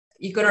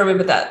you've got to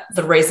remember that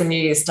the reason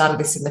you started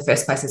this in the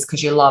first place is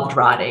because you loved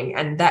writing,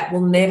 and that will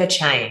never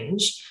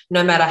change,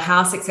 no matter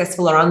how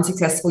successful or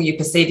unsuccessful you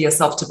perceive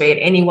yourself to be at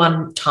any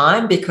one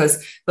time,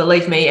 because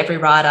believe me, every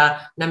writer,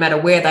 no matter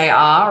where they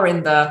are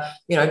in the,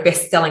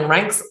 best-selling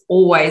ranks,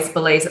 always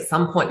believes at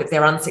some point that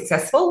they're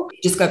unsuccessful.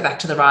 Just go back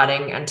to the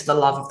writing and to the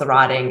love of the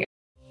writing.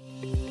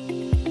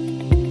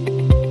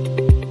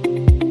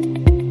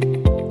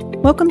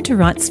 Welcome to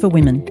Writes for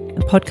Women,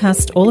 a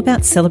podcast all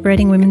about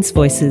celebrating women's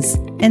voices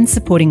and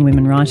supporting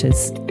women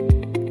writers.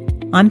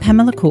 I'm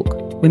Pamela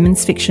Cook,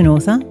 women's fiction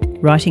author,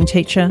 writing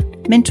teacher,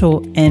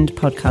 mentor and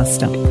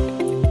podcaster.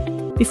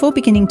 Before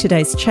beginning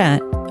today's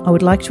chat, I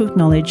would like to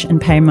acknowledge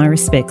and pay my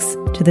respects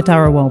to the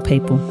Dharawal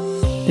people,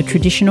 the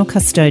traditional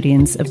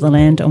custodians of the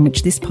land on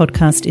which this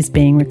podcast is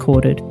being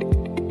recorded,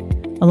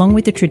 along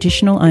with the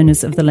traditional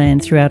owners of the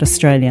land throughout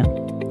Australia,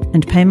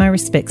 and pay my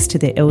respects to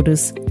their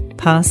elders,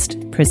 past,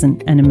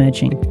 present and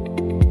emerging.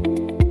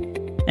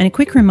 And a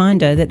quick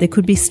reminder that there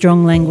could be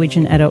strong language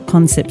and adult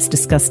concepts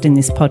discussed in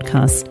this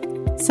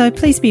podcast, so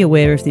please be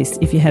aware of this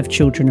if you have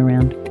children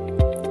around.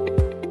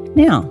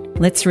 Now,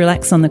 let's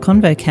relax on the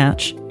convo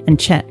couch and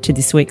chat to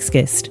this week's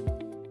guest.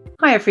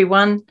 Hi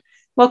everyone,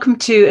 welcome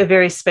to a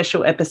very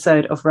special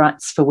episode of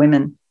Writes for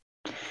Women.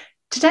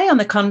 Today on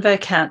the convo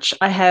couch,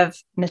 I have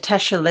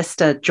Natasha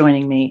Lester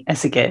joining me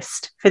as a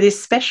guest for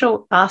this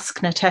special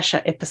Ask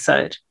Natasha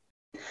episode.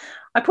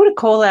 I put a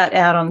call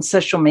out on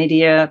social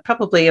media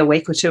probably a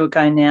week or two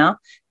ago now,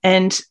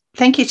 and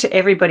thank you to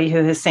everybody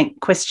who has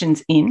sent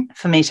questions in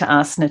for me to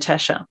ask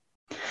Natasha.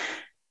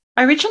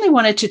 I originally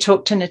wanted to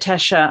talk to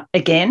Natasha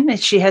again.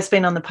 She has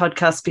been on the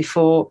podcast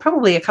before,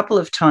 probably a couple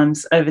of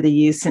times over the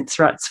years since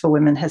Writes for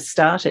Women has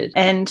started.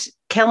 And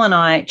Kel and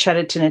I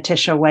chatted to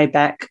Natasha way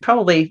back,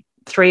 probably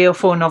 3 or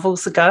 4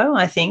 novels ago,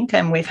 I think,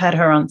 and we've had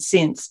her on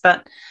since.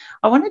 But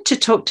I wanted to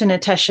talk to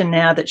Natasha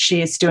now that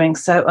she is doing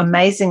so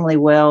amazingly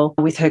well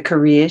with her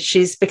career.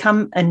 She's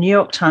become a New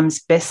York Times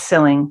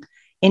best-selling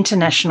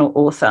international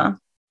author.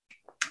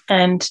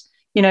 And,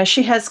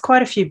 she has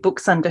quite a few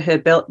books under her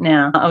belt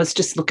now. I was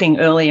just looking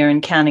earlier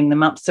and counting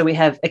them up. So we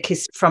have A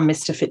Kiss from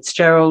Mr.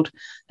 Fitzgerald,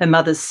 Her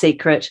Mother's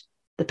Secret,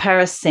 The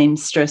Paris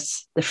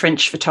Seamstress, The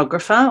French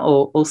Photographer,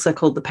 or also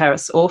called The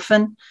Paris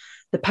Orphan,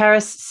 The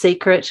Paris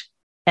Secret,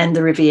 and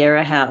The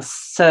Riviera House.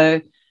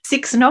 So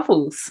 6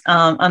 novels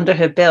under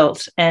her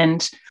belt,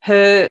 and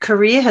her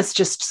career has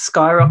just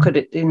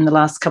skyrocketed in the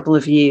last couple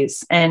of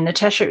years. And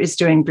Natasha is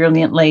doing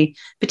brilliantly,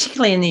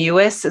 particularly in the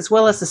US as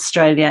well as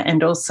Australia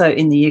and also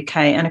in the UK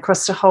and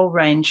across a whole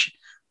range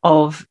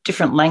of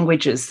different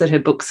languages that her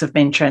books have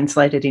been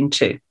translated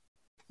into.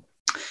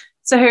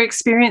 So her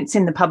experience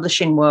in the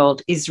publishing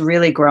world is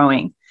really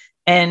growing.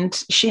 And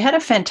she had a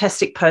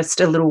fantastic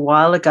post a little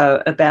while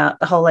ago about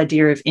the whole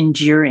idea of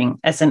enduring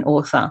as an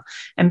author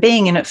and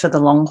being in it for the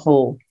long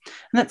haul.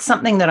 And that's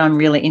something that I'm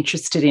really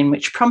interested in,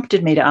 which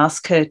prompted me to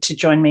ask her to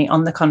join me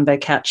on the Convo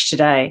Couch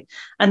today.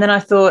 And then I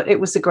thought it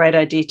was a great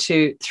idea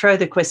to throw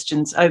the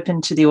questions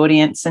open to the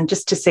audience and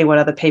just to see what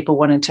other people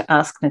wanted to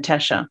ask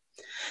Natasha.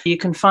 You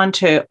can find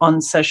her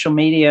on social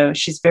media.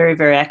 She's very,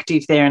 very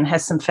active there and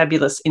has some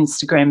fabulous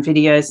Instagram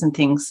videos and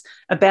things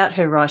about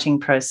her writing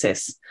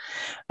process.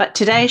 But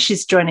today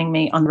she's joining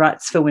me on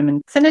Writes for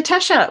Women. So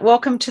Natasha,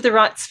 welcome to the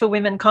Writes for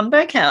Women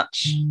Convo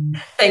Couch.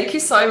 Thank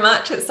you so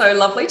much. It's so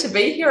lovely to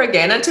be here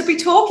again and to be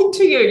talking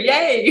to you.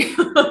 Yay.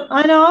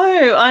 I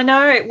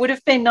know. It would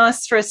have been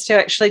nice for us to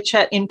actually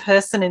chat in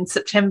person in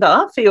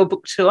September for your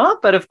book tour,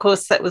 but of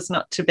course that was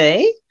not to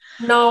be.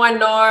 No, I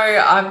know.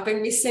 I've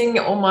been missing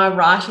all my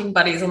writing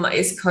buddies on the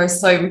East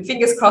Coast, so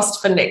fingers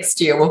crossed for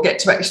next year we'll get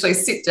to actually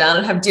sit down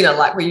and have dinner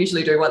like we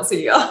usually do once a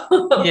year.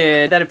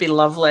 Yeah, that'd be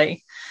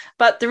lovely.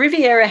 But The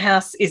Riviera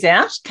House is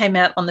out, came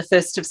out on the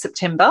 1st of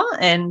September,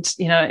 and,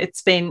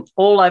 it's been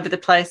all over the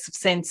place. I've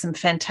seen some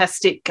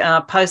fantastic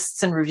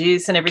posts and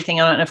reviews and everything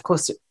on it. And, of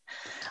course,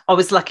 I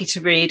was lucky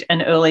to read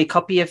an early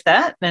copy of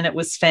that, and it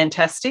was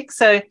fantastic.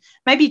 So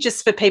maybe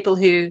just for people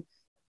who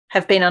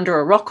have been under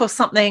a rock or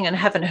something and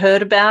haven't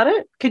heard about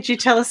it, could you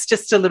tell us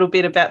just a little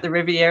bit about The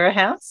Riviera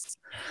House?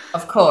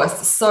 Of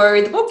course.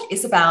 So the book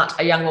is about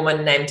a young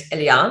woman named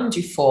Eliane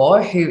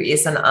Dufour, who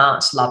is an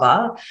art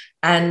lover.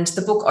 And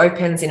the book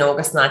opens in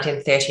August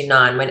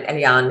 1939 when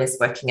Eliane is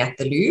working at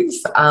the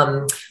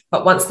Louvre.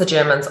 But once the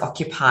Germans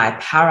occupy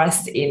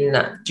Paris in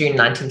June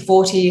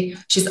 1940,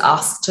 she's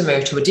asked to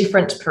move to a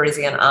different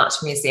Parisian art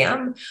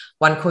museum,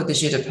 one called the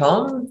Jeu de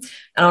Paume.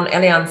 And on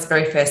Eliane's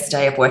very first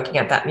day of working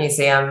at that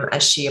museum,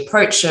 as she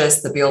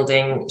approaches the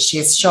building,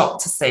 she's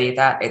shocked to see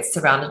that it's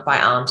surrounded by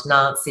armed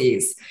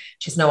Nazis.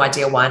 She has no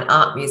idea why an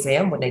art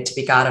museum would need to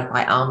be guarded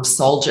by armed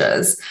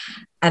soldiers.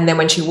 And then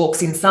when she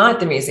walks inside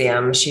the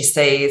museum, she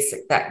sees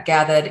that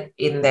gathered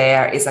in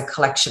there is a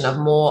collection of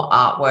more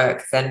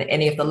artwork than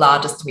any of the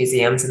largest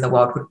museums in the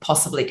world would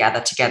possibly gather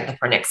together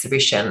for an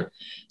exhibition.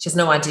 She has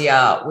no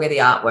idea where the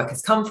artwork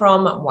has come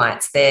from, why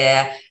it's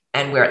there.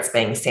 and where it's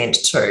being sent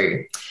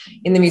to.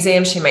 In the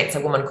museum, she meets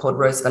a woman called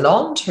Rose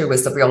Valland, who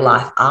was the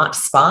real-life art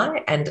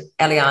spy, and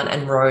Eliane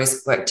and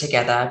Rose work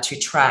together to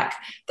track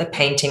the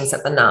paintings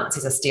that the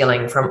Nazis are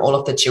stealing from all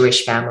of the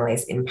Jewish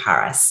families in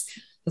Paris.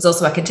 There's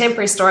also a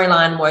contemporary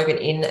storyline woven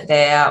in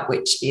there,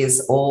 which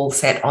is all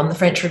set on the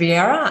French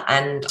Riviera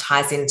and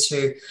ties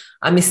into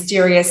a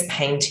mysterious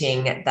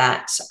painting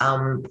that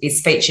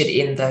is featured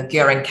in the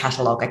Goering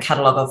catalogue, a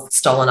catalogue of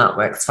stolen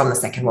artworks from the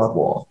Second World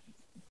War.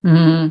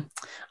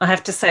 I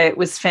have to say it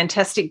was a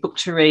fantastic book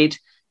to read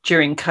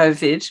during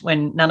COVID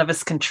when none of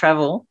us can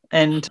travel.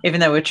 And even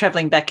though we're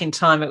travelling back in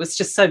time, it was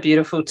just so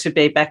beautiful to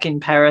be back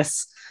in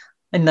Paris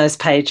in those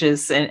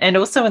pages, and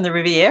also in the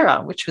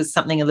Riviera, which was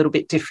something a little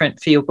bit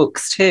different for your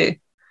books too.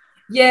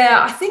 Yeah,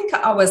 I think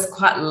I was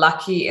quite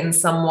lucky in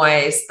some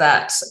ways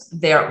that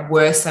there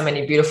were so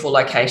many beautiful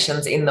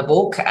locations in the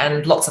book,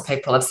 and lots of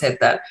people have said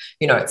that,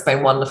 you know, it's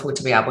been wonderful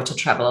to be able to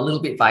travel a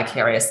little bit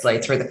vicariously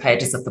through the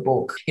pages of the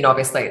book. You know,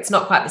 obviously it's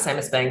not quite the same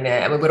as being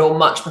there, and we would all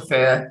much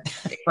prefer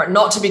for it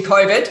not to be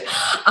COVID,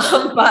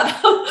 but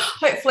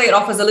hopefully it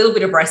offers a little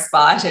bit of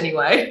respite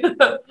anyway.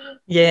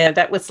 Yeah,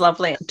 that was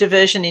lovely.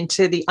 Diversion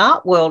into the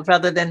art world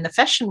rather than the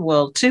fashion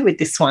world too with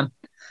this one.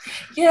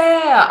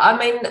 Yeah, I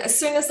mean, as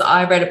soon as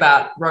I read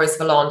about Rose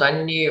Valland,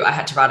 I knew I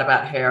had to write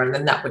about her, and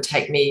then that would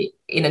take me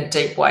in a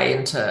deep way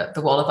into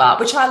the world of art,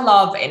 which I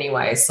love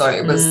anyway. So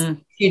it was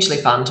hugely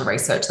fun to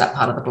research that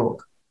part of the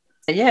book.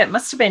 Yeah, it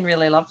must have been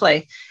really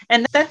lovely.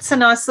 And that's a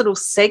nice little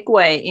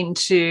segue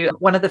into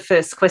one of the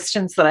first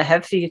questions that I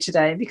have for you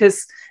today,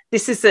 because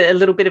this is a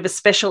little bit of a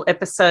special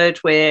episode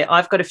where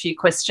I've got a few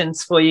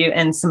questions for you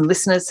and some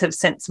listeners have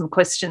sent some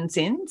questions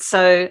in.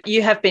 So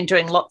you have been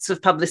doing lots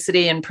of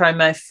publicity and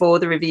promo for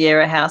the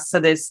Riviera House. So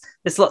there's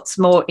lots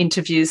more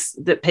interviews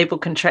that people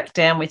can track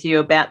down with you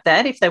about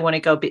that if they want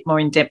to go a bit more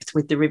in depth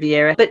with the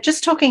Riviera. But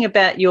just talking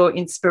about your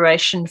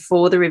inspiration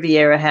for the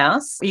Riviera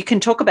House, you can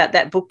talk about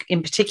that book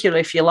in particular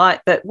if you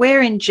like, but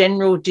where in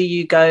general do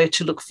you go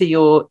to look for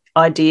your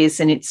ideas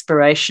and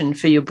inspiration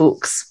for your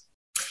books?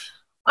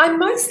 I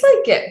mostly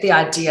get the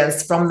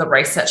ideas from the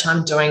research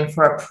I'm doing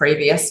for a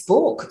previous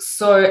book.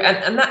 So,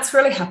 and that's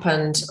really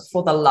happened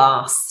for the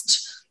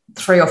last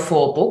 3 or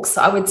 4 books,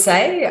 I would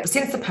say,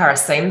 since the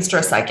Paris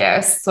Seamstress, I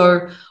guess.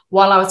 So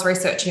while I was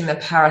researching the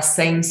Paris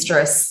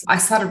Seamstress, I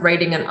started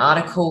reading an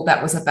article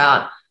that was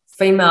about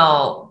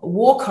female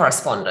war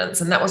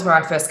correspondents. And that was where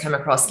I first came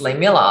across Lee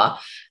Miller.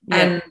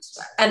 Yeah.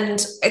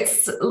 And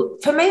it's,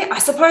 for me, I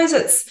suppose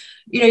it's,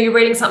 you know, you're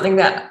reading something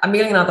that a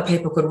million other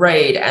people could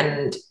read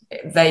and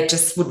they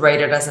just would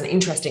read it as an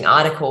interesting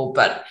article,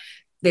 but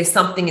there's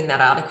something in that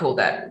article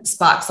that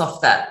sparks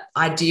off that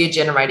idea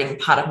generating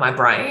part of my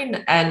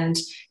brain, and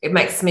it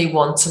makes me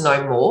want to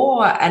know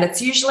more. And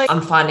it's usually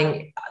I'm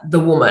finding the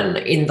woman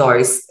in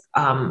those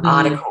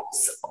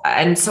articles.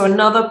 And so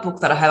another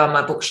book that I have on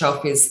my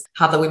bookshelf is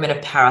How the Women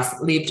of Paris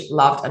Lived,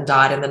 Loved and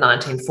Died in the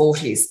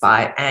 1940s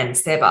by Anne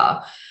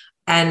Seber.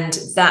 And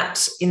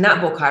that in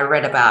that book, I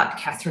read about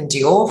Catherine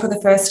Dior for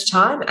the first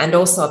time and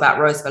also about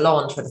Rose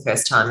Valland for the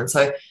first time. And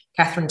so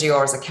Catherine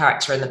Dior is a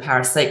character in The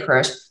Paris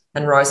Secret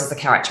and Rose is a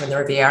character in the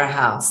Riviera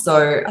House.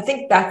 So I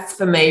think that's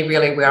for me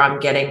really where I'm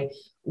getting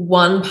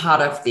one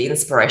part of the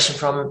inspiration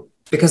from,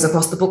 because of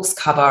course the books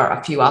cover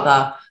a few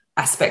other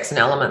aspects and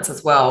elements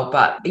as well.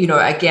 But, you know,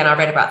 again, I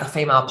read about the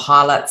female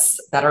pilots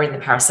that are in The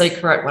Paris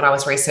Secret when I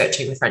was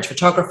researching the French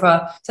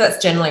photographer. So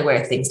that's generally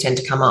where things tend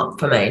to come up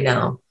for me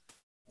now.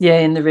 Yeah,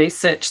 in the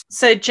research.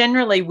 So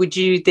generally, would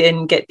you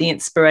then get the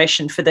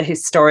inspiration for the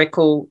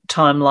historical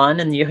timeline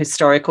and your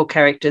historical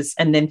characters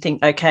and then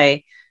think,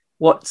 okay,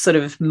 what sort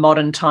of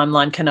modern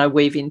timeline can I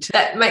weave into?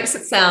 That makes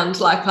it sound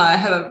like I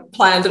have a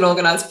planned and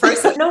organised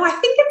process. No, I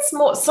think it's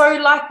more so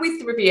like with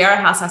the Riviera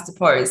House, I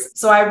suppose.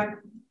 So I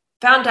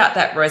found out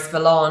that Rose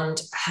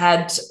Valland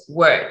had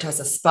worked as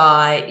a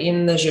spy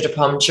in the Jeu de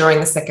Paume during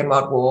the Second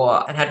World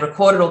War and had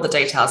recorded all the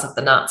details of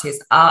the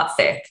Nazis' art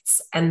thefts.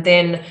 And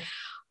then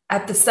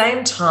at the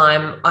same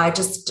time, I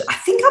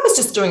think I was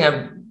just doing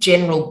a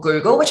general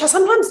Google, which I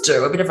sometimes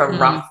do, a bit of a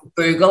rough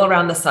Google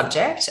around the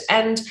subject.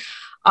 And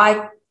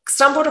I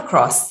stumbled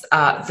across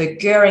the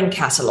Goering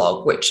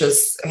catalogue, which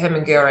is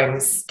Hermann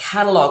Goering's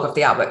catalogue of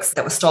the artworks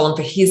that were stolen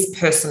for his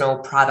personal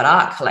private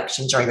art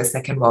collection during the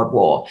Second World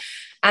War.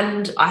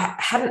 And I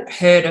hadn't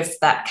heard of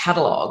that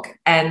catalogue.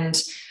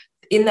 And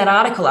in that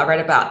article, I read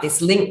about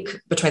this link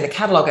between the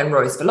catalogue and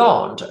Rose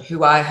Valland,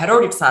 who I had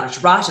already decided to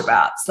write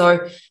about.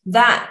 So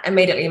that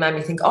immediately made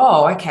me think,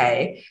 oh,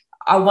 okay,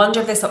 I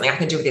wonder if there's something I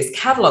can do with this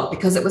catalogue,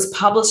 because it was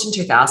published in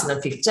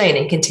 2015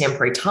 in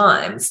Contemporary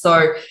Times.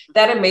 So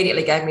that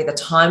immediately gave me the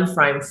time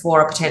frame for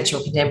a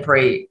potential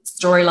contemporary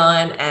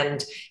storyline.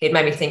 And it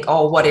made me think,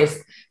 oh, what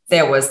if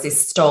there was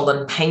this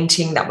stolen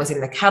painting that was in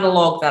the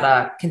catalogue that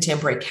a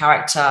contemporary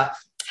character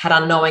had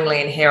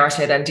unknowingly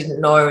inherited and didn't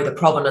know the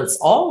provenance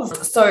of.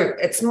 So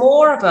it's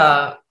more of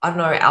a, I don't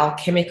know,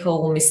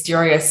 alchemical,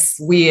 mysterious,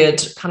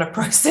 weird kind of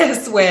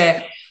process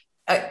where,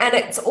 and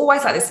it's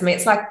always like this to me,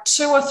 it's like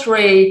 2 or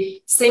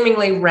 3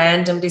 seemingly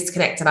random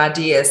disconnected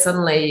ideas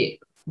suddenly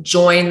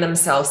join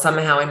themselves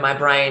somehow in my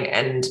brain,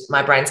 and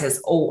my brain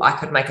says, oh, I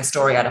could make a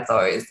story out of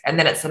those. And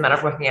then it's a matter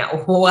of working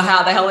out, well,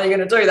 how the hell are you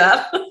going to do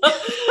that?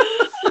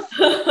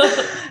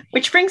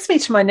 Which brings me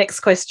to my next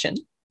question.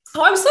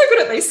 Oh, I'm so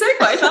good at these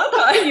segues, aren't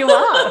I? You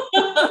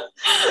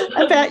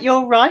are. About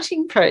your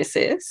writing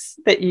process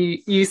that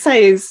you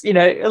say is, you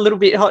know, a little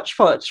bit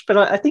hodgepodge, but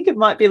I think it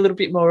might be a little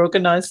bit more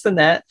organised than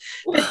that.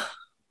 But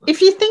if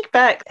you think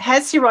back,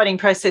 has your writing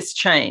process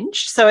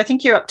changed? So I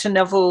think you're up to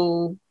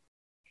novel,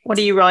 what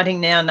are you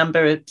writing now,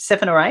 number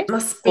 7 or 8?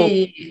 Must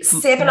be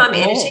 7 I'm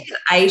editing and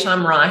 8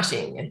 I'm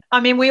writing. I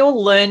mean, we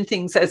all learn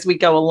things as we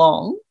go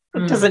along.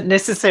 It doesn't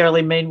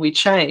necessarily mean we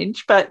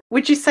change, but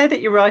would you say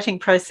that your writing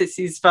process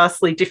is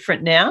vastly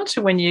different now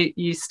to when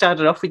you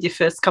started off with your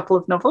first couple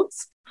of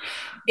novels?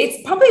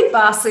 It's probably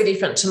vastly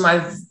different to my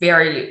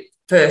very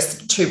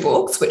first 2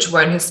 books, which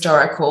weren't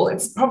historical.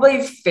 It's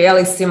probably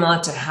fairly similar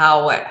to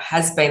how it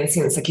has been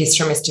since A Kiss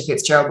from Mr.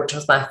 Fitzgerald, which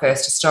was my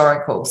first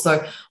historical.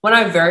 So when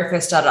I very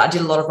first started, I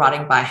did a lot of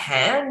writing by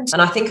hand,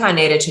 and I think I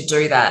needed to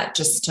do that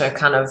just to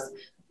kind of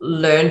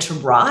learn to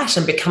write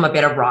and become a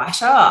better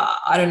writer.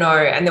 I don't know.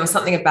 And there was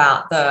something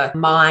about the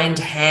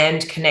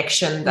mind-hand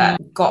connection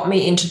that got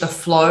me into the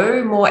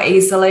flow more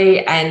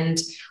easily. And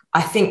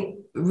I think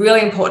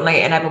really importantly,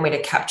 enabled me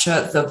to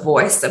capture the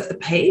voice of the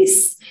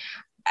piece.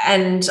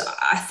 And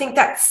I think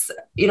that's,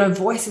 you know,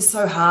 voice is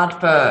so hard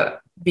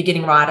for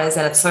beginning writers,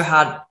 and it's so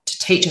hard to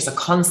teach as a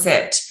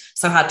concept,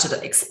 so hard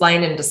to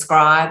explain and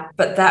describe.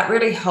 But that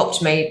really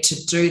helped me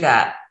to do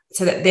that,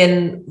 so that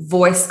then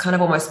voice kind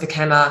of almost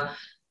became a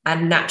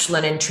natural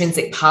and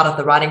intrinsic part of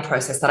the writing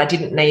process that I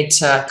didn't need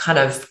to kind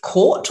of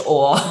court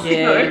or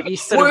you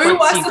sort of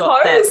once you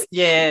got that.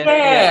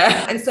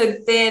 Yeah. And so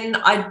then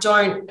I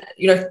don't,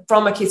 you know,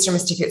 from A Kiss from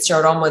Mr.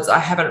 Fitzgerald onwards, I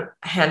haven't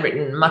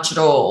handwritten much at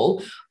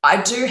all. I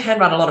do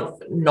handwrite a lot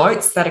of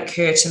notes that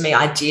occur to me,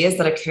 ideas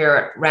that occur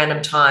at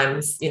random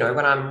times, you know,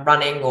 when I'm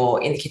running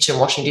or in the kitchen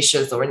washing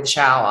dishes or in the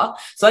shower.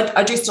 So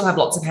I do still have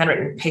lots of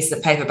handwritten pieces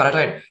of paper, but I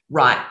don't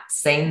write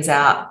scenes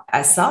out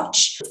as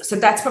such. So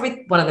that's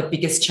probably one of the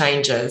biggest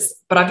changes.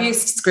 But I've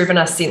used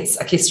Scrivener since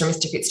A Kiss from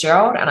Mr.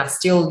 Fitzgerald, and I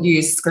still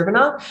use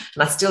Scrivener,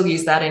 and I still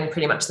use that in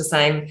pretty much the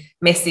same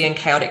messy and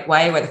chaotic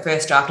way, where the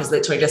first draft is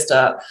literally just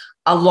a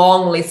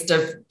long list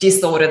of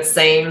disordered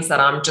scenes that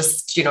I'm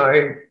just, you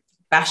know,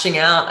 bashing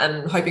out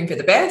and hoping for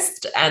the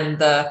best, and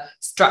the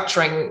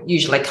structuring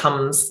usually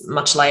comes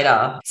much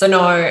later. So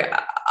no,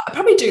 I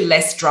probably do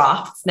less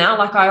drafts now.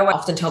 Like I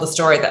often tell the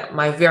story that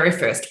my very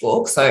first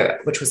book,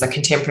 which was a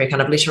contemporary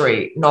kind of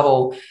literary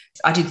novel,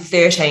 I did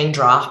 13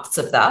 drafts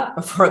of that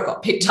before it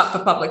got picked up for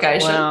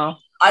publication. Wow.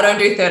 I don't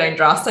do 13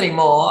 drafts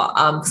anymore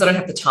because I don't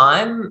have the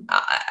time.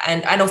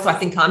 And also I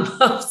think I've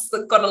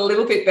got a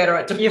little bit better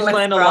at doing You've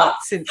learned drafts. a lot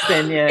since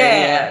then,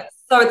 yeah.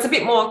 So it's a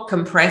bit more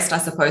compressed, I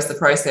suppose, the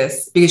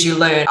process, because you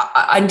learn.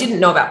 I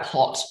didn't know about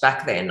plot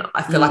back then.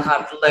 I feel like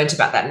I've learned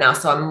about that now.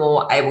 So I'm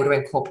more able to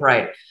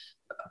incorporate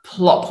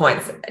plot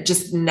points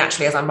just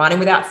naturally as I'm writing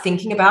without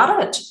thinking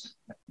about it,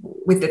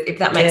 if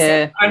that makes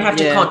sense. I don't have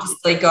to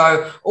consciously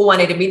go, oh, I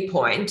need a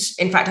midpoint.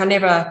 In fact, I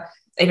never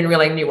even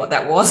really knew what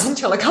that was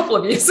until a couple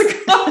of years ago.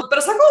 But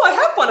it's like, oh, I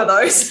have one of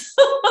those.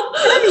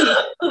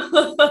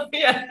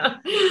 Yeah.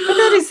 But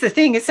that is the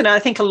thing, isn't it? I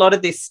think a lot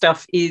of this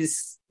stuff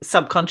is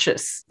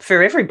subconscious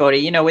for everybody,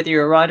 you know, whether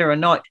you're a writer or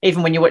not.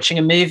 Even when you're watching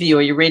a movie or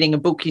you're reading a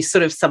book, you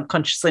sort of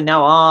subconsciously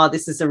know,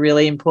 this is a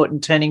really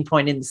important turning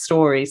point in the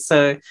story.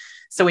 So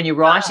when you're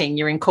writing,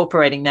 you're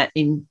incorporating that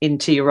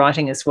into your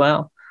writing as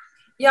well.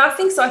 Yeah, I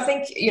think so. I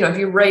think, you know, if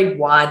you read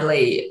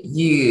widely,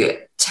 you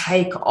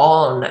take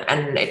on,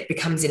 and it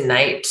becomes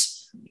innate,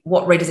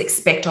 what readers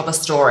expect of a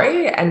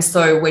story. And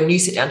so when you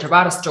sit down to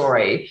write a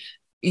story,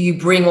 you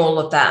bring all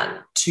of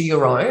that to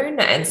your own.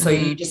 And so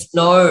you just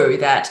know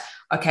that,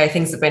 okay,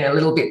 things have been a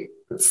little bit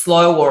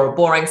slow or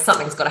boring,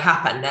 something's got to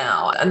happen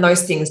now. And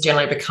those things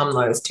generally become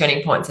those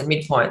turning points and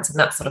midpoints and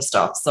that sort of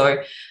stuff.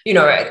 So, you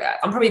know,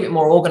 I'm probably a bit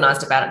more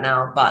organised about it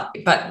now, but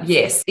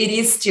yes, it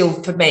is still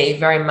for me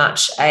very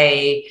much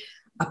a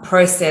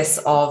process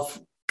of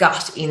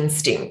gut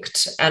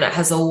instinct, and it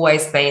has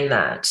always been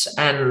that.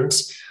 And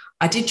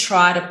I did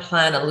try to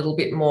plan a little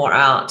bit more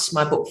out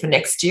my book for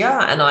next year,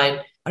 and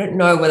I don't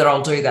know whether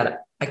I'll do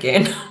that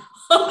again.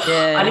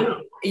 I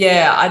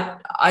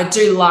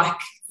do like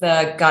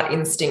the gut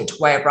instinct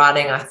way of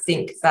writing. I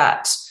think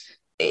that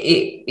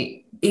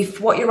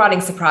if what you're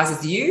writing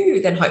surprises you,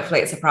 then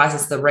hopefully it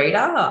surprises the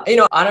reader. You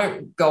know, I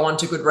don't go on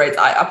to Goodreads.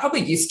 I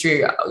probably used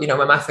to, you know,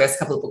 when my first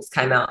couple of books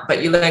came out,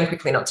 but you learn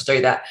quickly not to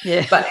do that.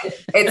 Yeah. But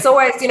it's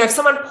always, you know, if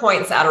someone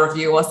points out a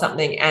review or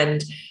something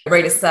and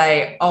readers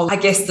say, oh, I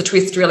guess the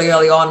twist really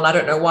early on, I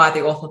don't know why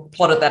the author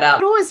plotted that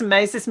out. It always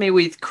amazes me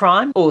with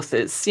crime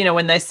authors, you know,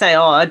 when they say,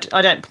 oh, I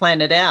don't plan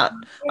it out.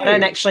 Yeah. I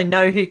don't actually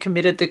know who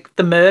committed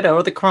the murder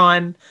or the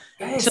crime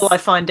until I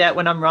find out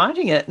when I'm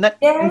writing it. And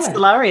and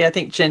Stellari, I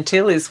think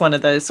Gentile is one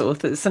of those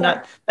authors. And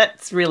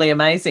that's really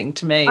amazing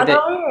to me.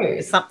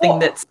 That something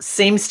that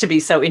seems to be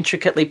so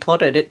intricately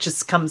plotted, it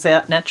just comes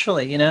out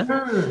naturally, you know?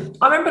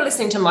 I remember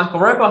listening to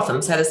Michael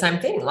Robotham say the same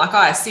thing. Like,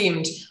 I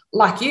assumed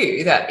like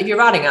you, that if you're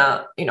writing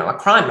a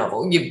crime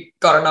novel, you've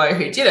got to know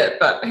who did it.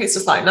 But he's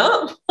just like,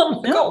 no. I'm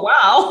like, oh,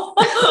 wow.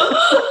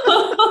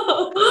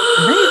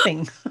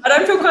 Amazing. I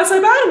don't feel quite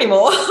so bad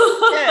anymore.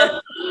 Yeah.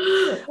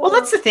 Well,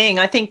 that's the thing.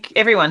 I think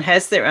everyone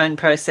has their own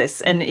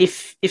process, and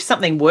if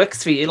something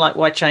works for you, like,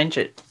 why change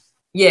it?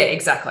 Yeah,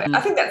 exactly. I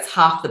think that's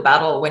half the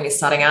battle when you're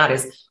starting out,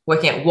 is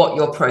working out what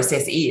your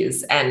process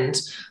is and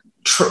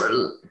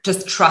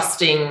just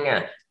trusting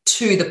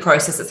to the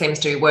process that seems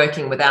to be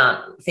working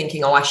without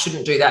thinking, oh, I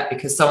shouldn't do that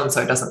because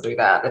so-and-so doesn't do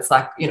that. It's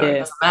like, it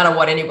doesn't matter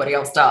what anybody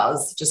else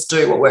does. Just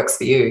do what works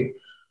for you.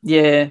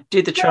 Yeah,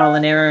 do the trial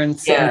and error and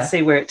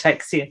see where it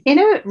takes you. In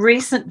a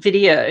recent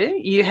video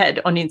you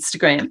had on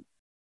Instagram,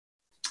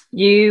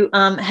 you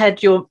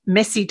had your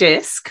messy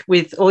desk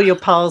with all your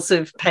piles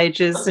of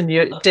pages and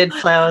your dead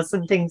flowers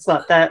and things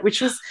like that, which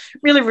was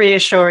really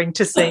reassuring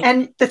to see.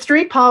 And the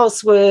 3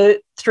 piles were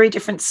 3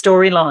 different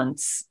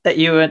storylines that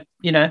you were,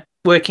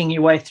 working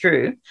your way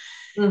through.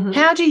 Mm-hmm.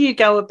 How do you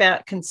go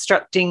about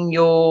constructing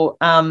your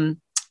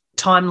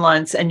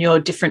timelines and your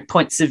different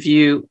points of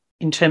view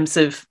in terms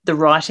of the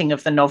writing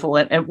of the novel?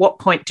 And at what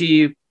point do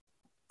you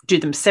do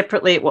them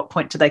separately? At what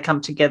point do they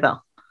come together?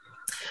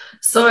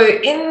 So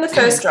in the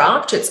first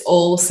draft, it's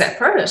all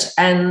separate.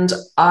 And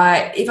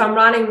if I'm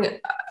writing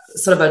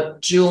sort of a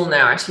dual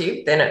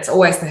narrative, then it's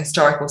always the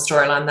historical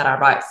storyline that I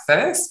write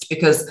first,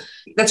 because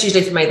that's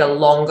usually for me the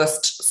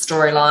longest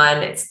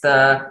storyline. It's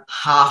the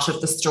heart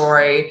of the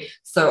story.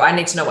 So I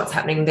need to know what's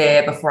happening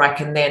there before I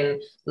can then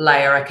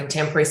layer a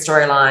contemporary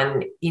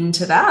storyline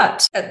into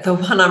that. The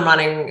one I'm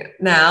running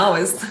now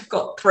I've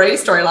got 3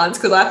 storylines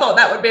because I thought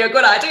that would be a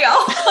good idea.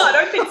 I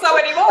don't think so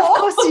anymore. Of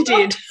course you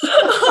did.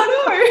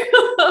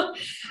 I know.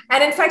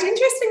 And in fact,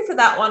 interesting for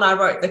that one, I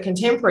wrote the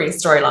contemporary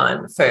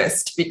storyline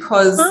first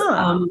because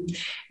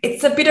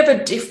it's a bit of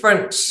a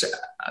different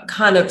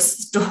kind of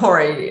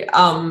story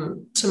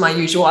to my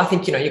usual. I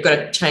think, you've got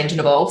to change and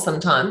evolve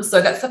sometimes. So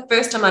that's the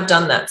first time I've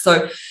done that.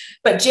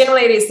 But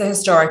generally it is the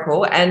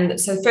historical. And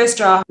so first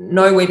draft,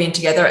 no weaving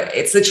together.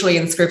 It's literally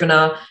in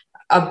Scrivener,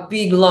 a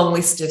big long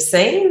list of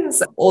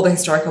scenes, all the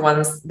historical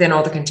ones, then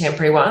all the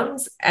contemporary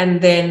ones. And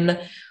then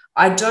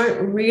I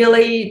don't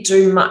really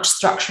do much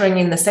structuring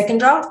in the second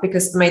draft,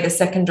 because for me, the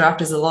second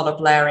draft is a lot of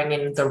layering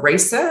in the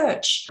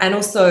research. And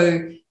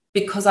also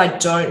because I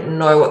don't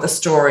know what the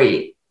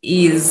story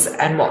is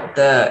and what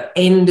the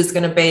end is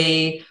going to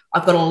be,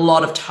 I've got a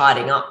lot of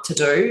tidying up to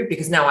do,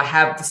 because now I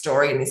have the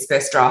story in this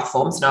first draft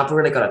form. So now I've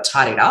really got to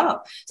tidy it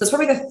up. So it's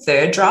probably the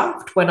third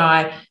draft when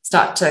I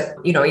start to,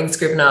 in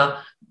Scrivener,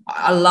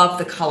 I love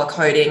the colour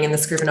coding in the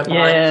Scrivener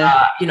binder.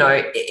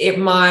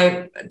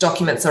 My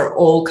documents are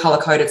all colour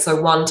coded.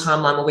 So one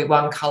timeline will be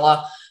one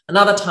colour,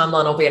 another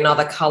timeline will be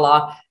another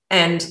colour.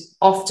 And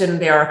often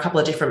there are a couple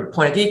of different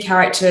point of view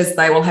characters.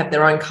 They will have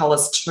their own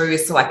colours too.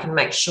 So I can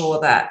make sure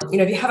that,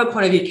 if you have a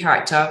point of view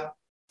character,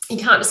 you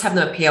can't just have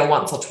them appear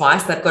once or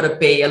twice. They've got to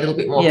be a little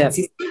bit more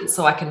consistent,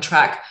 so I can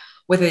track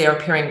whether they're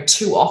appearing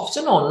too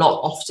often or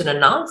not often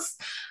enough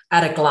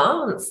at a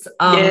glance.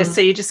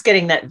 So you're just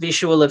getting that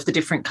visual of the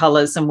different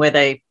colours and where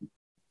they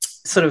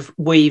sort of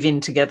weave in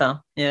together.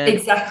 Yeah,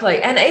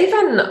 exactly. And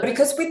even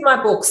because with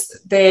my books,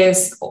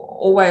 there's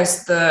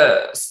always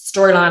the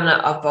storyline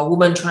of a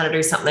woman trying to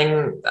do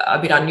something a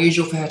bit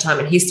unusual for her time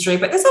in history,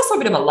 but there's also a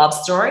bit of a love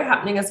story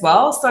happening as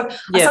well. So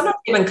I sometimes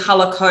even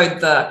colour code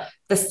the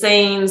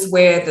scenes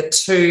where the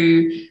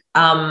 2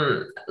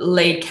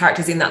 lead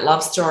characters in that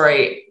love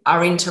story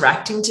are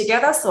interacting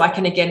together, so I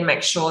can again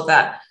make sure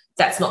that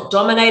that's not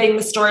dominating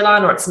the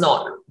storyline or it's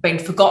not been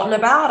forgotten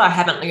about. I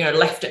haven't,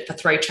 left it for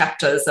 3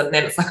 chapters and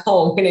then it's like,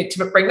 oh, we need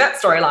to bring that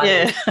storyline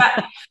in.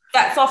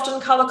 That's often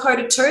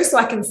colour-coded too, so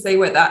I can see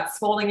where that's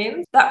falling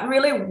in. That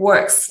really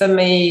works for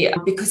me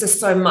because there's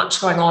so much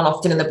going on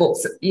often in the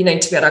books. You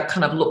need to be able to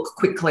kind of look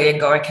quickly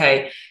and go,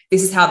 okay,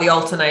 this is how the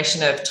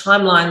alternation of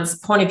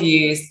timelines, point of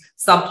views,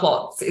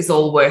 subplots is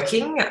all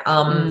working.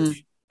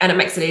 And it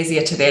makes it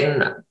easier to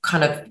then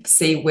kind of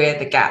see where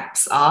the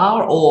gaps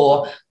are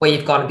or where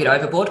you've gone a bit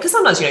overboard. Because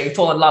sometimes, you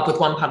fall in love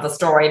with one part of the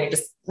story and you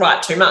just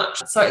write too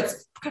much. So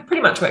it's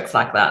pretty much works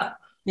like that.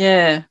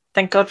 Yeah.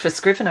 Thank God for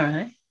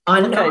Scrivener, eh? I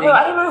know.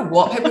 I don't know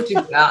what people do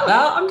without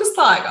that. I'm just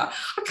like, I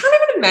can't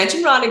even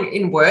imagine writing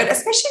in Word,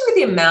 especially with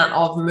the amount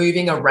of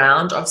moving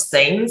around of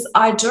scenes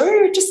I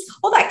do. Just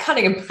all that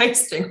cutting and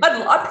pasting.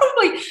 I'd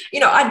probably,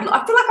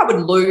 I feel like I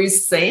would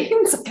lose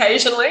scenes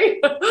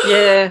occasionally.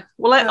 Yeah.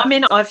 Well,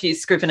 I've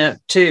used Scrivener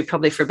too,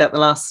 probably for about the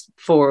last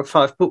 4 or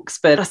 5 books,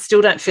 but I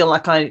still don't feel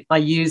like I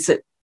use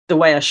it the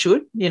way I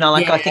should.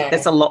 I think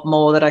there's a lot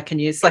more that I can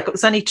use. Like it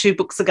was only 2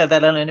 books ago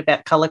that I learned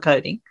about colour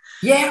coding.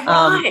 Yeah,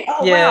 right.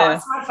 Wow,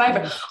 that's my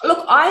favourite.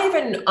 Look,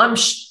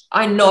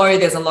 I know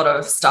there's a lot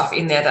of stuff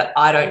in there that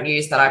I don't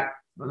use that I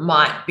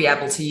might be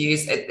able to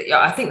use.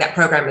 I think that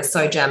program is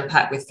so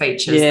jam-packed with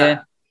features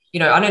that,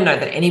 I don't know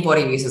that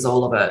anybody uses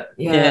all of it.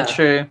 Yeah,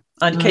 true.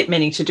 I'd keep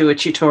meaning to do a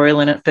tutorial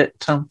in it, but,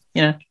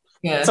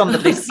 Yeah. It's on the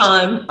list.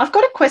 Time. I've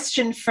got a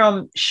question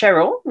from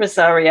Cheryl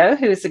Rosario,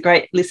 who is a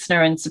great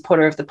listener and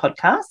supporter of the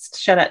podcast.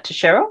 Shout out to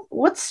Cheryl.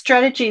 What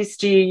strategies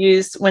do you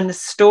use when the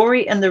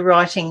story and the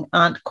writing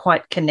aren't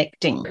quite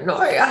connecting? No,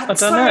 I don't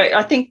know.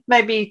 I think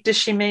maybe, does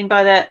she mean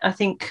by that? I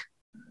think,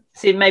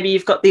 see, maybe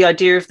you've got the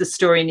idea of the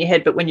story in your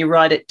head, but when you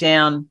write it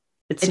down,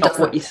 it's not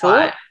what you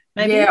thought.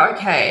 Maybe? Yeah,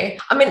 okay.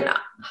 I mean,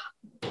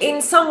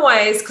 in some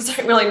ways, because I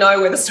don't really know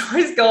where the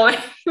story's going,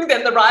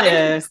 then the writing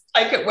can just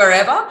take it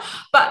wherever.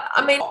 But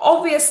I mean,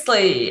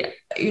 obviously,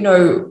 you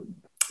know,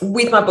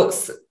 with my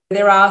books,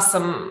 there are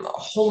some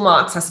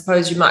hallmarks, I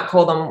suppose you might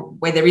call them,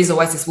 where there is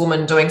always this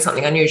woman doing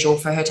something unusual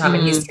for her time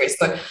in history.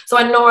 So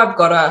I know I've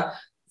got to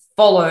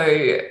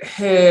follow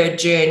her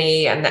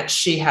journey and that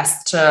she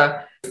has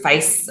to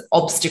face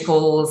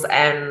obstacles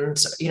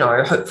and, you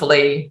know,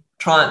 hopefully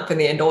triumph in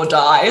the end or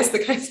die, as the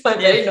case might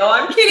be. No,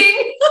 I'm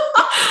kidding.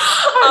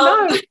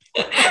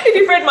 If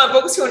you've read my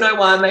books, you'll know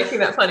why I'm making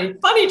that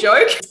funny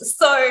joke.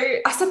 So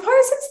I suppose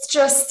it's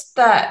just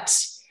that,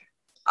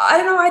 I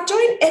don't know, I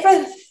don't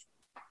ever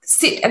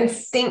sit and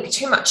think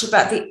too much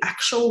about the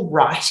actual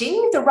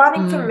writing. The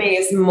writing for me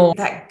is more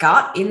that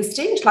gut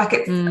instinct, like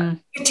it's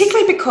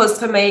particularly because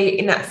for me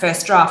in that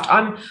first draft,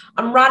 I'm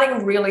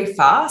writing really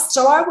fast.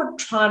 So I would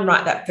try and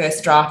write that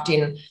first draft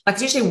in, like,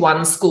 it's usually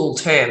one school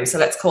term. So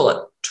let's call it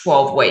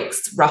 12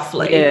 weeks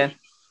roughly. Yeah.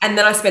 And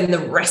then I spend the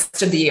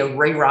rest of the year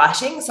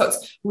rewriting. So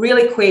it's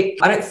really quick.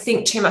 I don't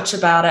think too much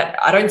about it.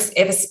 I don't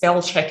ever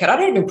spell check it. I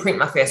don't even print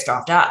my first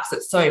draft out because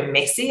it's so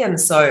messy and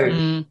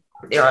so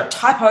there are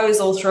typos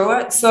all through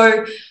it.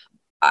 So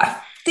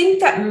I think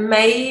that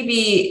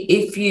maybe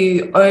if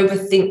you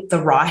overthink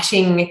the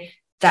writing,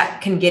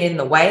 that can get in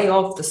the way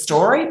of the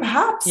story,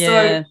 perhaps.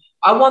 Yeah. So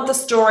I want the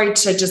story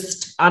to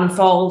just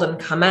unfold and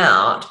come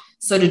out.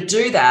 So to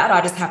do that, I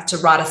just have to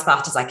write as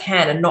fast as I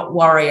can and not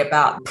worry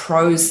about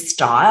prose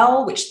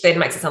style, which then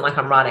makes it sound like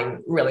I'm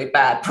writing really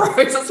bad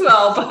prose as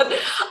well. But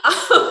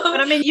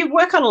I mean, you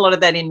work on a lot of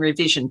that in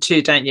revision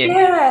too, don't you?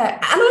 Yeah.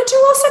 And I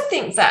do also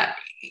think that,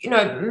 you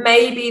know,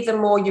 maybe the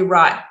more you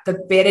write, the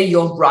better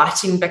your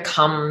writing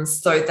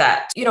becomes, so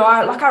that, you know,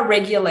 I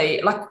regularly,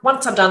 like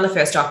once I've done the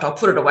first draft, I'll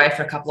put it away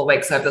for a couple of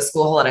weeks over the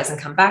school holidays and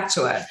come back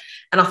to it.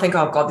 And I'll think,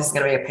 oh God, this is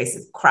going to be a piece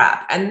of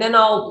crap. And then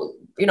I'll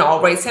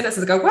read sentences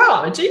and go,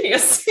 wow, I'm a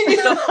genius.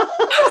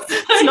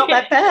 It's not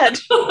that bad.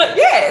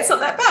 Yeah, it's not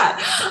that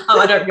bad.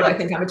 I don't really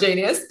think I'm a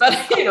genius,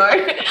 but, you know.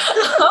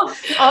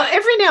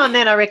 Every now and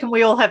then I reckon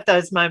we all have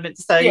those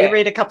moments, though. You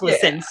read a couple of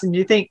sentences and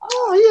you think,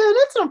 oh, yeah,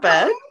 that's not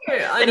bad.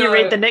 And you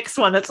read the next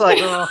one, it's like,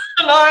 oh.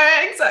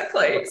 No,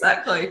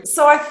 exactly.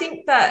 So I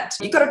think that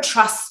you've got to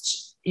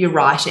trust your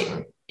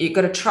writing. You've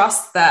got to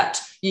trust that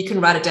you can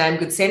write a damn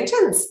good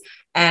sentence,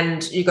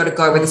 and you've got to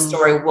go where the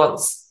story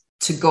wants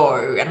to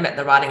go and let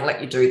the writing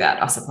let you do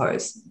that, I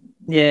suppose.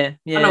 Yeah.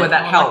 I don't know whether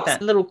that helps. Like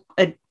that. A little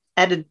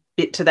added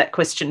bit to that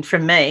question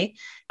from me.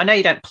 I know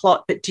you don't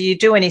plot, but do you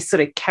do any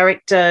sort of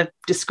character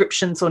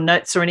descriptions or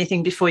notes or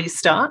anything before you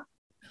start?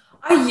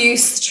 I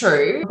used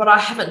to, but I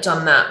haven't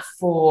done that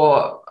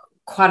for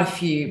quite a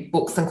few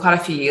books and quite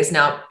a few years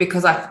now,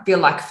 because I feel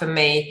like for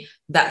me,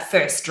 that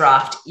first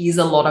draft is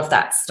a lot of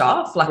that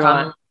stuff. Like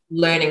I'm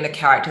learning the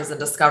characters and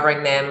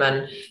discovering them.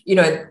 And, you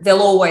know,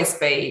 there'll always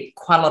be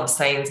quite a lot of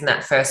scenes in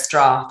that first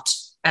draft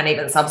and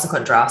even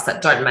subsequent drafts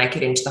that don't make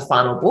it into the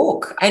final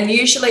book. And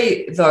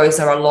usually those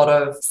are a lot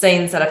of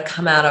scenes that have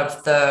come out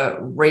of the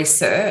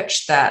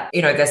research that,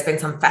 you know, there's been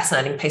some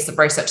fascinating piece of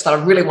research that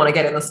I really want to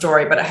get in the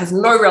story, but it has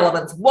no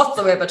relevance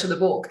whatsoever to the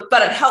book.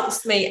 But it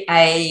helps me,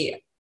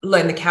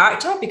 learn the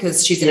character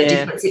because she's in a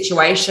different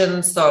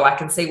situation, so I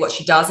can see what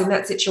she does in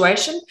that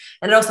situation.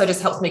 And it also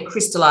just helps me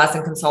crystallize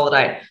and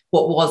consolidate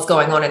what was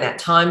going on in that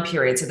time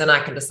period, so then I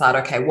can decide,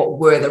 okay, what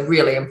were the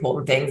really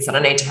important things that I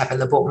need to have in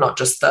the book, not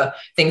just the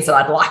things that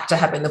I'd like to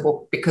have in the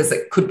book because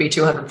it could be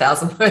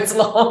 200,000 words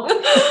long.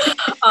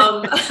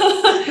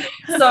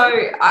 So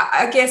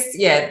I guess,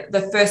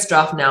 the first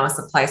draft now is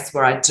the place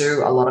where I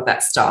do a lot of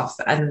that stuff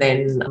and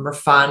then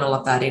refine all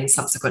of that in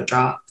subsequent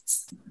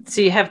drafts.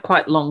 So you have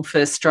quite long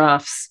first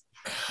drafts.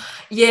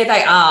 Yeah,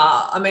 they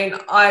are. I mean,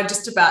 I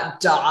just about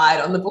died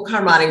on the book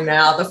I'm writing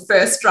now. The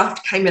first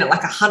draft came in at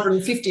like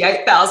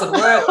 158,000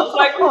 words. I was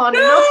like,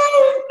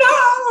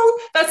 no,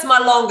 that's my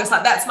longest.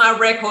 Like, that's my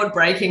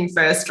record-breaking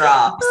first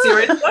draft.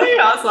 Seriously?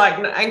 I was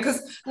like, no. And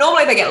because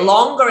normally they get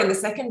longer in the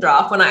second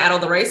draft when I add all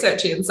the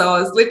research in. So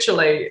I was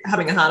literally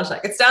having a heart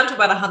attack. It's down to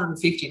about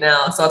 150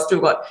 now. So I've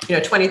still got,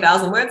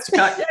 20,000 words to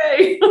cut.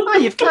 Yay. Oh,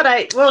 you've cut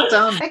 8. Well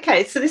done.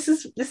 Okay, so this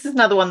is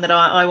another one that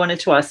I wanted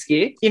to ask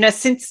you.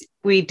 Since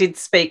we did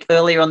speak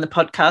earlier on the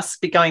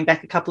podcast, going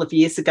back a couple of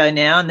years ago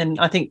now, and then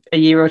I think a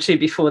year or two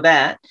before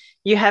that,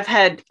 you have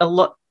had a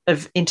lot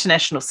of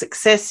international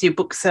success. Your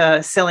books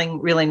are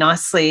selling really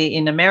nicely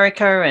in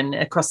America and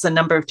across a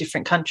number of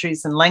different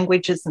countries and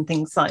languages and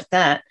things like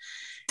that.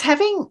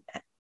 Having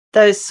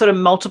those sort of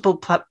multiple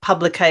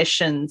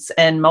publications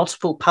and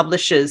multiple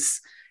publishers,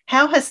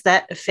 how has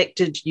that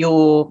affected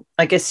your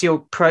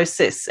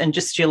process and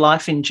just your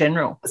life in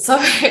general? So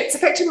it's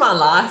affected my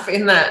life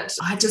in that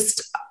I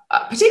just,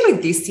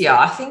 particularly this year,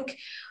 I think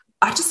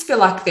I just feel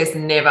like there's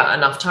never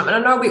enough time. And I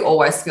know we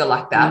always feel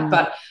like that,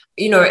 but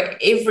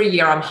every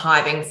year I'm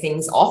hiving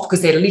things off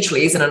because there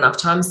literally isn't enough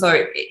time.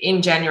 So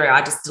in January,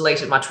 I just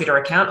deleted my Twitter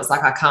account. It was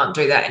like, I can't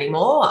do that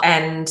anymore.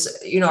 And,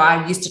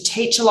 I used to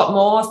teach a lot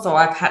more, so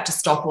I've had to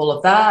stop all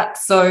of that.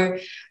 So,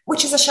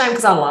 which is a shame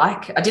because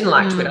I didn't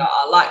like Twitter.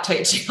 I like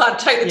teaching. I'd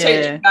take the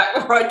teaching back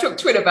before I took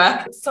Twitter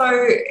back. So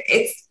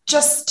it's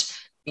just,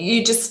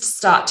 you just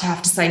start to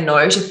have to say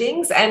no to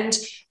things. And,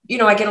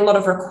 I get a lot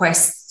of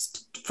requests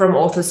from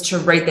authors to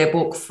read their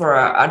book for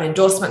an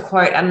endorsement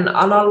quote. And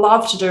I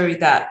love to do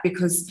that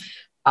because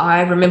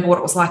I remember what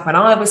it was like when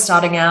I was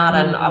starting out,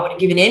 and I would have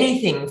given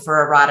anything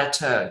for a writer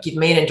to give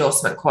me an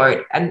endorsement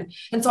quote. And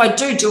so I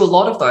do a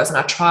lot of those, and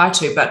I try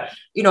to, but,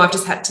 I've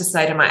just had to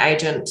say to my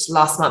agent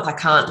last month,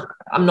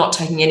 I'm not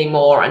taking any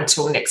more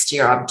until next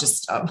year. I'm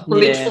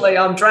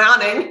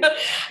drowning.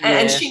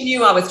 And she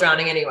knew I was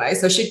drowning anyway.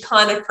 So she'd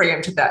kind of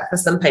preempted that for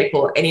some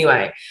people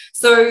anyway.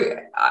 So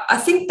I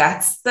think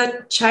that's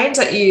the change,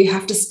 that you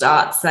have to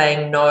start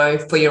saying no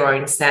for your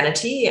own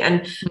sanity.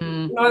 And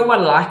no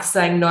one likes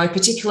saying no,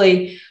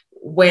 particularly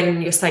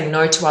when you're saying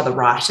no to other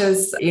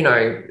writers.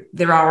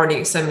 There are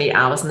only so many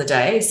hours in the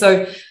day.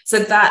 So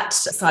that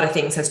side of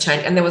things has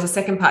changed. And there was a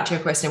second part to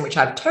your question, which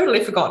I've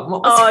totally forgotten.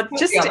 What was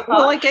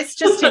I guess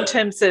just in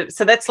terms of,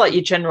 so that's like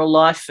your general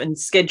life and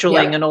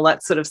scheduling and all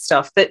that sort of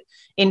stuff. But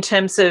in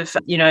terms of,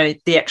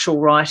 the actual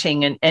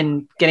writing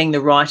and getting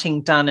the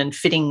writing done and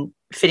fitting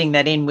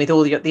that in with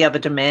all the other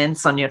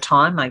demands on your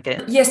time, I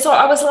guess. Yeah, so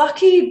I was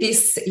lucky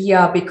this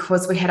year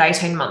because we had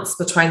 18 months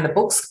between the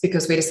books,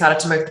 because we decided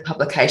to move the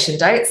publication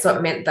date. So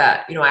it meant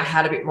that, I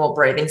had a bit more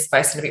breathing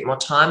space and a bit more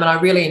time, and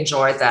I really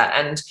enjoyed that.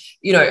 And,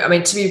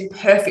 to be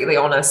perfectly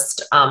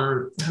honest,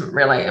 I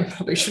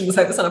probably shouldn't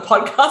say this on a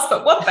podcast,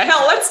 but what the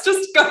hell, let's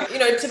just go.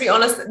 To be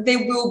honest, there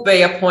will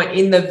be a point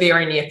in the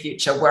very near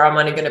future where I'm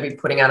only going to be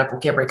putting out a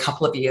book every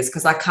couple of years,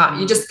 because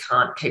you just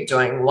can't keep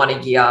doing one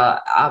a year.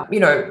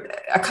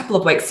 A couple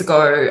of weeks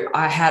ago,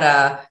 I had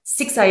a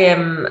 6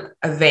 a.m.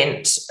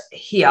 event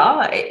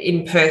here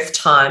in Perth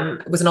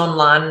time. It was an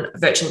online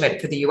virtual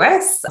event for the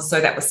US. So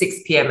that was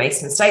 6 p.m.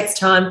 Eastern States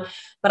time,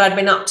 but I'd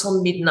been up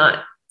till midnight.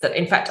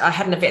 In fact, I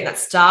had an event that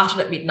started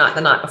at midnight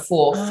the night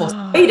before for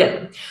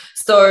Sweden.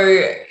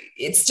 So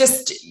it's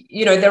just,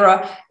 there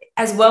are,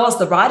 as well as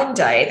the writing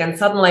day, then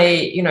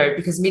suddenly,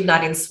 because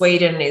midnight in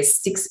Sweden is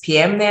 6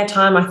 p.m. their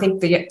time, I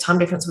think the time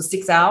difference was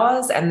 6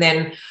 hours. And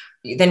then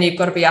you've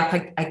got to be up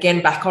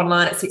again back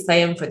online at 6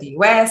 a.m. for the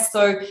US.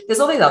 So there's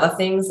all these other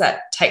things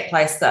that take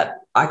place that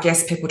I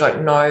guess people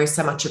don't know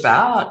so much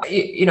about.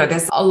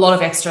 There's a lot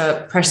of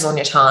extra pressures on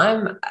your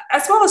time,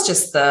 as well as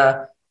just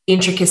the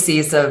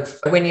intricacies of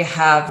when you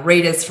have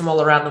readers from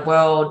all around the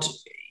world.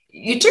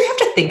 You do have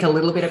to think a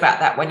little bit about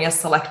that when you're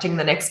selecting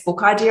the next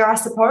book idea, I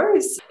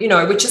suppose,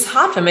 which is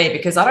hard for me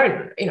because I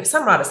don't,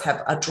 some writers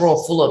have a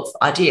drawer full of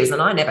ideas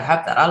and I never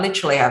have that. I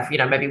literally have,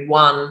 maybe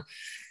one,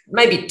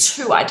 maybe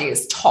two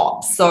ideas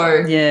tops. So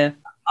yeah,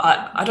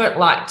 I don't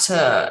like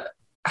to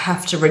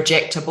have to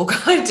reject a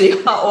book idea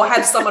or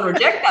have someone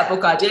reject that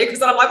book idea, because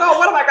then I'm like, oh,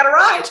 what am I going to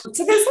write?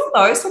 So there's all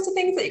those sorts of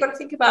things that you've got to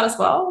think about as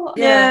well.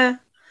 Yeah.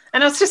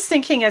 And I was just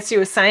thinking as you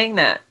were saying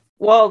that,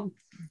 while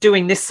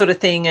doing this sort of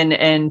thing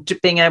and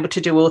being able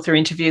to do author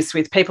interviews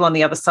with people on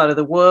the other side of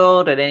the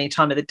world at any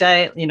time of the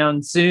day,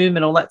 on Zoom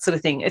and all that sort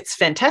of thing, it's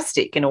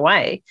fantastic in a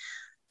way.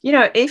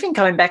 Even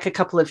going back a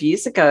couple of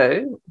years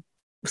ago,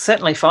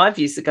 certainly 5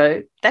 years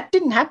ago, that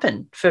didn't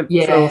happen for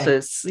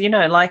authors,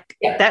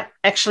 that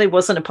actually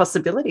wasn't a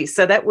possibility.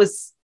 So that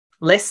was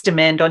less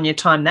demand on your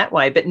time that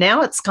way. But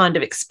now it's kind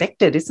of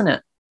expected, isn't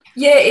it?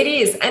 Yeah, it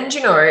is. And,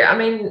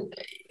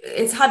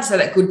 it's hard to say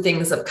that good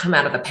things have come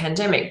out of the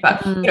pandemic,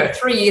 but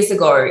 3 years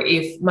ago,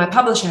 if my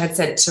publisher had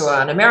said to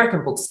an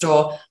American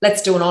bookstore,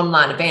 let's do an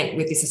online event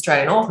with this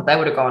Australian author, they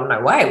would have gone, no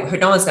way,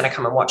 no one's going to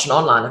come and watch an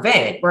online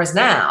event. Whereas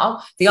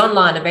now the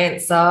online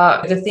events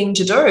are the thing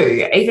to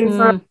do, even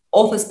for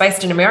authors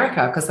based in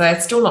America, because they're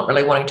still not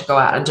really wanting to go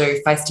out and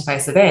do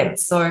face-to-face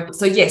events. So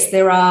yes,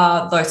 there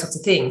are those sorts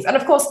of things. And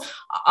of course,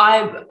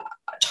 I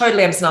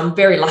totally understand. I'm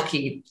very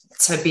lucky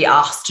to be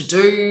asked to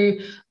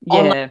do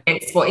online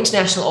events for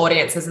international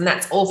audiences, and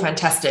that's all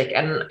fantastic.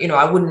 And,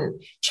 I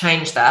wouldn't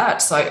change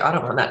that. So I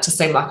don't want that to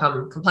seem like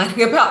I'm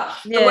complaining about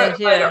the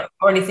workload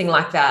or anything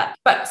like that.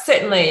 But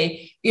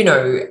certainly,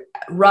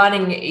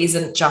 writing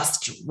isn't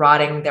just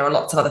writing. There are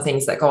lots of other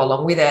things that go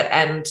along with it.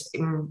 And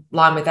in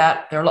line with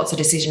that, there are lots of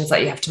decisions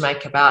that you have to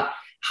make about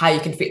how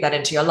you can fit that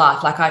into your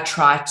life. Like I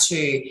try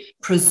to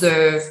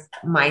preserve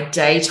my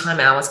daytime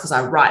hours because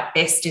I write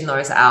best in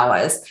those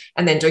hours,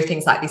 and then do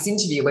things like this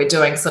interview we're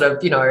doing sort of,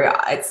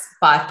 it's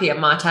 5 p.m.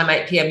 my time,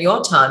 8 p.m.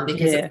 your time,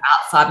 because it's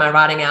outside my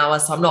writing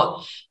hours. So I'm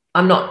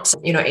not,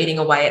 eating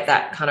away at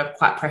that kind of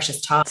quite precious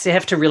time. So you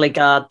have to really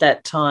guard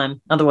that time.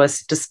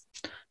 Otherwise it just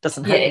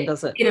doesn't happen,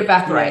 does it? It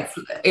evaporates.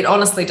 Yeah. It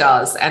honestly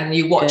does. And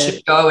you watch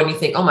it go and you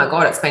think, oh my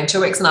God, it's been 2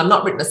 weeks and I've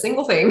not written a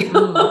single thing.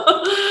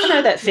 I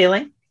know that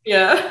feeling.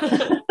 Yeah.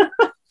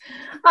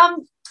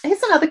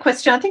 Here's another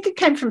question. I think it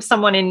came from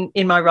someone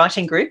in my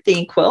writing group, the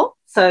Inkwell,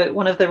 so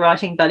one of the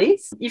writing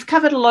buddies. You've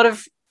covered a lot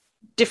of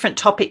different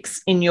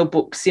topics in your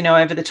books, you know,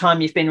 over the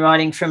time you've been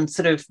writing, from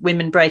sort of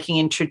women breaking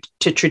into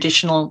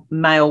traditional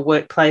male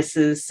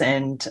workplaces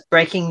and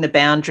breaking the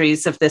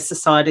boundaries of the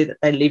society that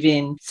they live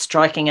in,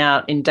 striking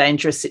out in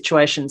dangerous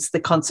situations, the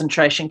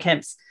concentration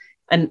camps,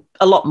 and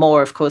a lot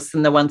more, of course,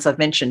 than the ones I've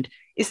mentioned.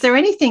 Is there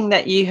anything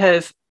that you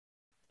have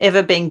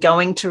ever been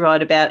going to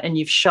write about and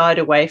you've shied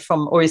away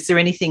from, or is there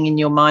anything in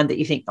your mind that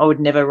you think, I would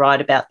never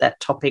write about that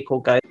topic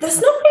or go?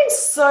 There's not been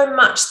so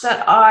much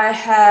that I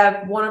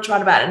have wanted to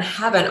write about and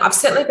haven't. I've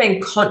certainly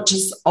been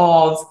conscious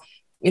of,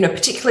 you know,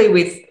 particularly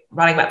with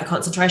writing about the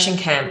concentration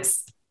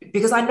camps,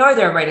 because I know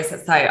there are readers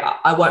that say,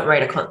 I won't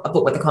read a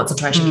book with a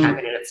concentration camp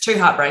in it. It's too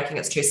heartbreaking,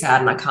 it's too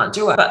sad, and I can't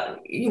do it.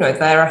 But, you know,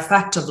 they're a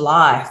fact of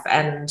life,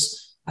 and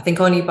I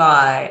think only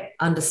by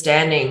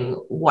understanding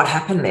what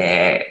happened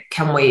there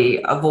can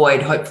we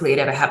avoid, hopefully, it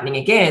ever happening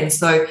again.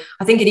 So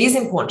I think it is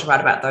important to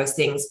write about those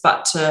things,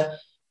 but to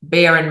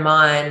bear in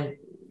mind,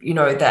 you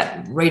know,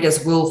 that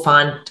readers will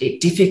find it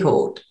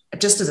difficult,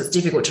 just as it's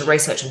difficult to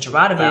research and to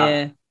write about.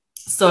 Yeah.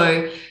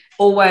 So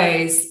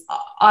always,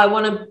 I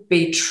want to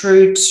be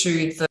true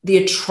to the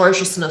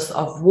atrociousness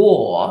of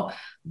war,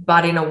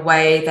 but in a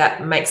way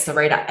that makes the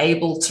reader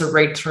able to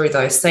read through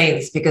those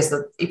scenes, because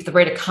if the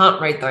reader can't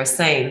read those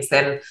scenes,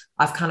 then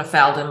I've kind of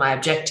failed in my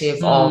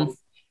objective of,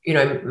 you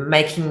know,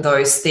 making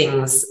those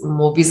things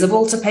more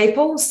visible to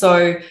people.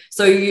 So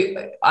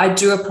I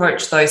do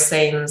approach those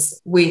scenes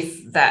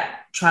with that,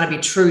 trying to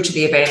be true to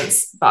the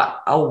events,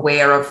 but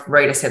aware of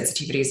reader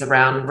sensitivities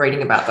around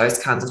reading about those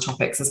kinds of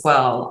topics as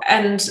well.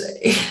 And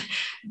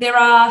there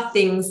are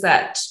things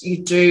that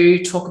you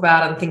do talk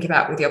about and think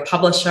about with your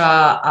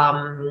publisher.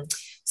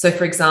 So,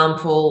 for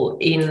example,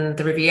 in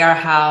The Riviera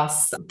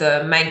House,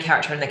 the main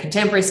character in the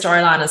contemporary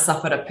storyline has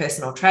suffered a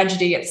personal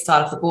tragedy at the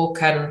start of the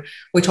book, and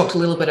we talked a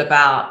little bit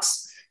about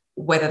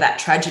whether that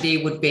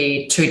tragedy would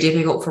be too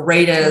difficult for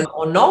readers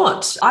or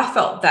not. I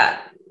felt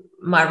that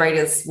my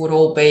readers would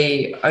all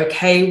be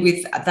okay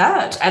with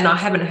that, and I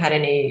haven't had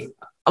any,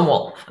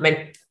 well, I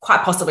mean,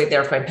 quite possibly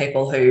there have been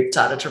people who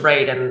started to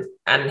read and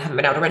haven't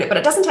been able to read it, but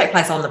it doesn't take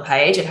place on the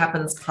page. It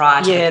happens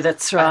prior to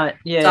that's right.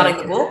 starting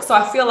the book. So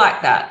I feel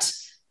like that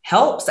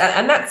helps.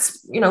 And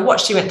that's, you know, what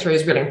she went through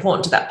is really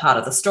important to that part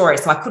of the story.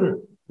 So I couldn't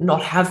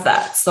not have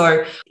that.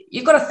 So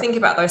you've got to think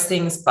about those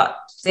things. But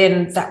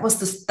then that was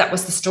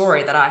the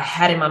story that I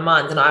had in my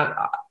mind. And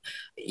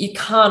you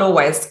can't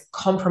always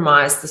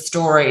compromise the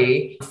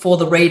story for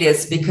the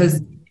readers, because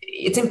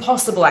it's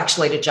impossible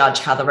actually to judge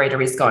how the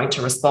reader is going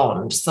to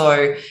respond.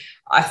 So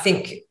I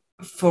think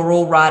for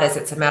all writers,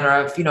 it's a matter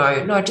of, you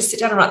know, no, just sit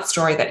down and write the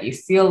story that you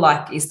feel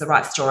like is the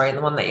right story and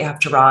the one that you have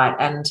to write.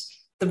 And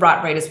the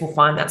right readers will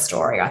find that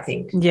story, I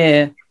think.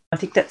 Yeah, I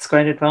think that's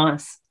great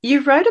advice.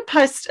 You wrote a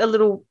post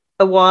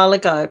a while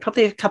ago,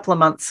 probably a couple of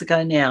months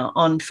ago now,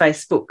 on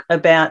Facebook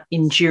about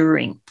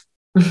enduring.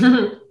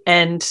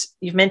 And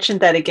you've mentioned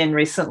that again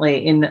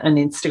recently in an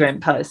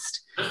Instagram post.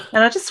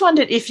 And I just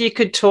wondered if you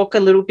could talk a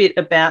little bit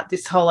about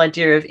this whole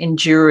idea of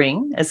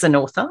enduring as an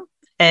author,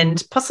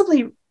 and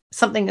possibly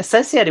something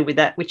associated with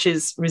that, which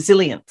is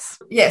resilience.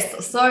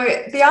 Yes. So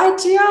the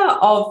idea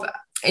of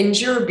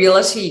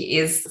endurability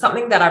is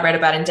something that I read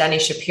about in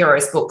Dani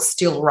Shapiro's book,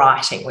 Still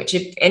Writing, which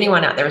if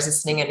anyone out there is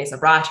listening and is a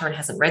writer and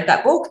hasn't read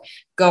that book,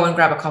 go and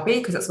grab a copy,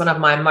 because it's one of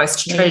my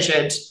most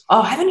treasured.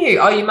 Oh, haven't you?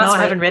 Oh, you must. No,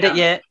 I haven't read it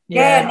yet.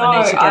 Yeah, no,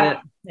 I need to get it.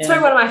 It's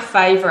probably one of my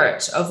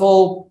favorite of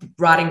all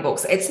writing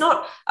books. It's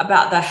not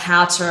about the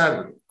how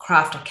to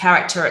craft a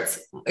character.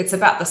 It's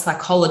about the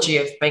psychology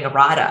of being a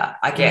writer,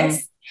 I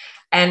guess.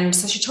 And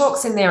so she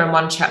talks in there in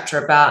one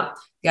chapter about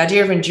the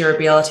idea of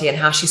endurability and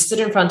how she stood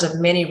in front of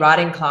many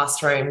writing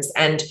classrooms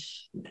and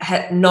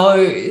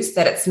knows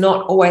that it's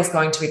not always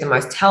going to be the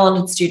most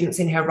talented students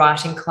in her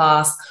writing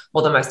class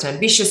or the most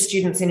ambitious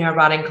students in her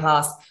writing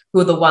class who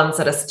are the ones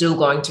that are still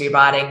going to be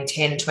writing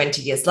 10,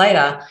 20 years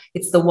later.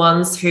 It's the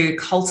ones who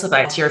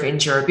cultivate the idea of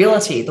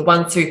endurability, the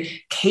ones who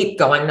keep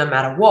going no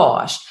matter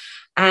what.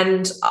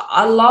 And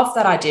I love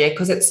that idea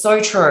because it's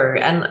so true.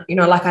 And, you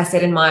know, like I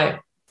said in my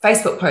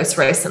Facebook post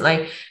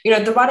recently, you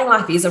know, the writing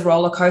life is a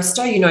roller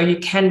coaster. You know, you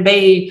can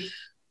be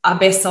a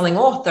best-selling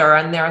author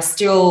and there are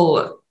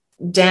still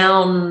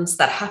downs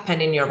that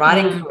happen in your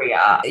writing career.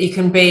 You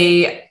can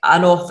be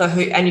an author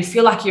and you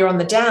feel like you're on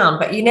the down,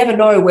 but you never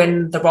know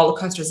when the roller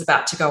coaster is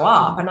about to go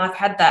up. And I've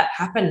had that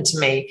happen to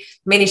me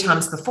many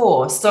times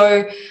before.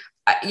 So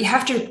you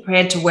have to be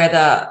prepared to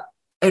weather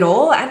it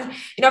all. And,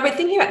 you know, I've been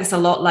thinking about this a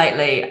lot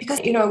lately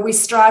because, you know, we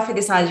strive for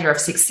this idea of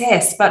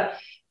success, but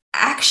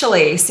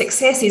actually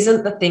success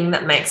isn't the thing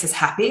that makes us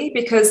happy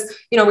because,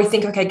 you know, we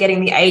think, okay,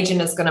 getting the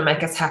agent is going to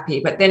make us happy,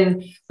 but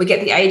then we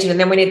get the agent and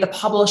then we need the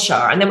publisher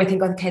and then we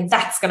think, okay,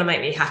 that's going to make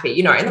me happy,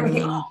 you know, and then we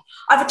think, oh,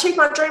 I've achieved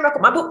my dream, I've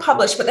got my book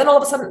published, but then all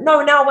of a sudden,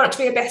 no, now I want it to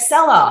be a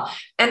bestseller.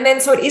 And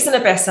then so it isn't a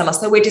bestseller,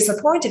 so we're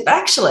disappointed. But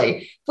actually,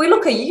 if we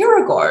look a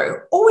year ago,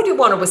 all we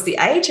wanted was the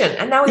agent,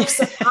 and now we've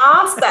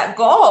surpassed that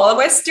goal and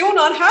we're still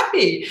not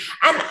happy.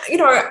 And, you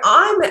know,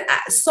 I'm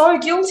so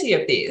guilty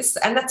of this,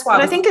 and that's why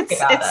I think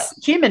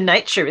it's human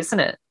nature, isn't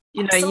it?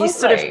 You know, Absolutely. you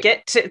sort of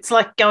get to, it's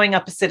like going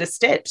up a set of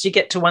steps. You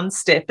get to one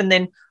step and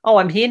then, oh,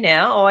 I'm here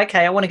now. Oh,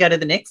 okay, I want to go to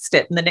the next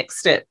step and the next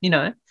step, you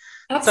know.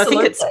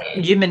 Absolutely. So I think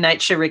it's human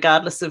nature,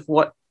 regardless of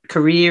what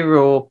career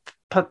or,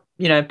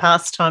 you know,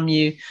 pastime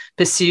you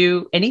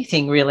pursue,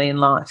 anything really in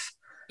life.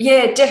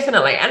 Yeah,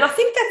 definitely. And I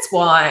think that's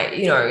why,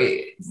 you know,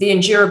 the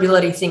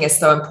endurability thing is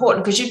so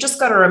important, because you've just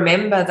got to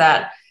remember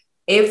that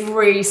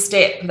every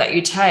step that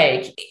you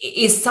take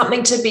is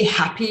something to be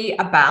happy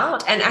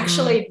about, and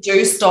actually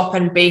do stop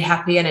and be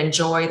happy and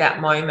enjoy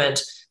that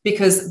moment,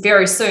 because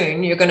very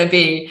soon you're going to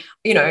be,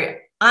 you know,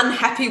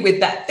 unhappy with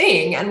that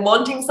thing and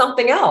wanting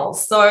something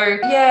else. So,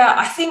 yeah,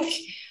 I think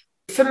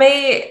for me,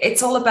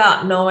 it's all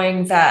about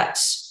knowing that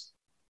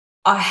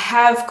I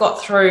have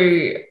got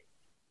through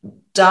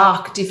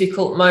dark,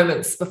 difficult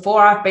moments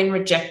before. I've been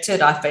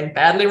rejected. I've been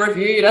badly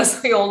reviewed,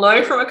 as we all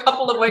know from a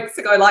couple of weeks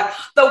ago, like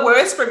the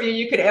worst review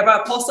you could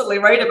ever possibly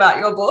read about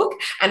your book.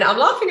 And I'm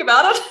laughing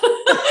about it.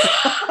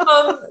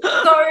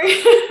 So,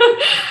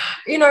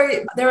 you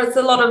know, there is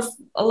a lot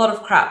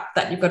of crap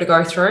that you've got to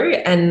go through.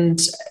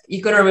 And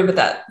you've got to remember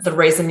that the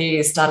reason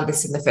you started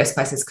this in the first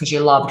place is because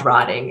you loved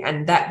writing,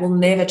 and that will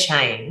never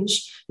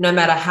change, no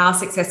matter how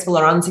successful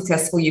or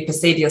unsuccessful you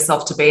perceive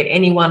yourself to be at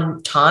any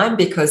one time.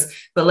 Because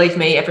believe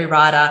me, every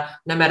writer,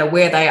 no matter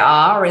where they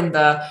are in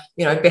the,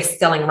 you know,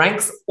 best-selling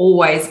ranks,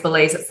 always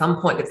believes at some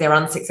point that they're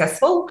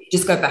unsuccessful.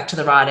 Just go back to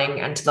the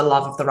writing and to the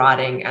love of the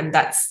writing. And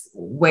that's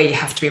where you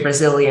have to be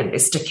resilient,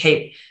 is to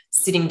keep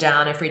sitting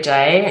down every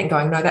day and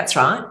going, no, that's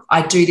right.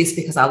 I do this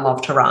because I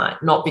love to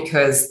write, not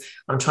because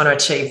I'm trying to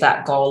achieve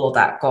that goal or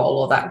that goal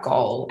or that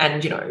goal.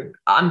 And, you know,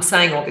 I'm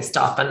saying all this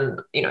stuff, and,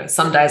 you know,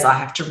 some days I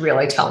have to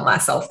really tell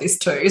myself this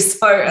too.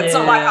 So it's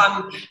not like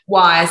I'm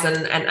wise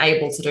and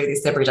able to do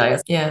this every day.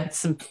 Yeah.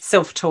 Some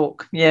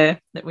self-talk. Yeah.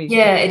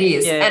 Yeah, it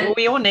is. Yeah. And well,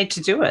 we all need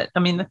to do it.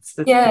 I mean, that's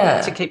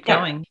to keep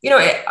going. You know,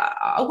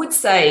 I would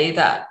say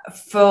that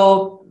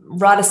for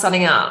writers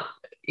starting out,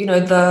 you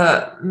know,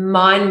 the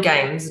mind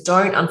games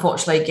don't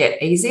unfortunately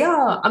get easier.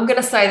 I'm going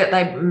to say that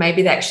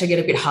they actually get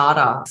a bit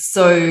harder.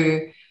 So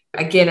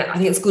again, I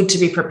think it's good to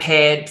be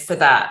prepared for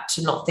that,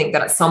 to not think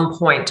that at some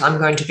point I'm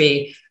going to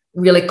be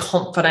really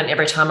confident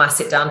every time I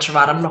sit down to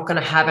write. I'm not going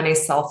to have any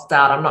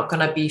self-doubt. I'm not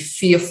going to be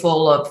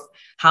fearful of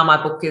how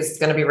my book is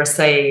going to be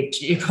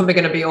received. You're probably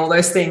going to be all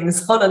those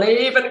things on an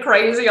even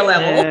crazier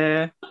level.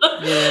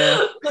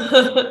 Yeah.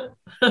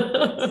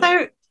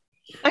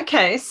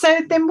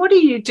 So then what do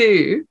you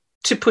do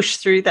to push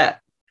through that?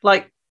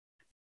 Like,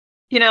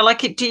 you know,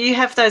 like, do you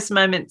have those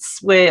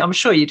moments where, I'm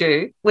sure you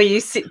do, where you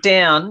sit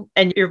down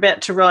and you're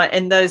about to write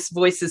and those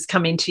voices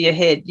come into your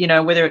head, you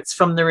know, whether it's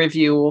from the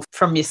review or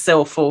from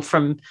yourself or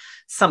from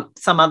some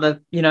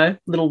other, you know,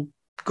 little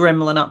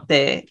gremlin up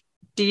there?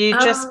 Do you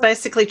just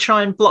basically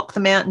try and block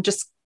them out and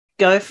just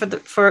go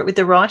for it with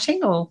the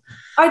writing? Or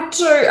I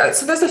do.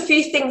 So there's a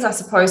few things I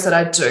suppose that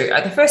I do.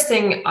 The first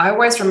thing, I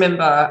always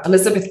remember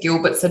Elizabeth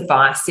Gilbert's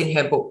advice in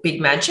her book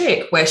Big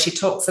Magic, where she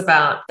talks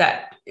about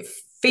that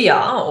fear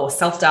or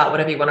self-doubt,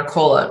 whatever you want to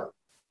call it,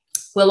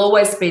 will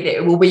always be there.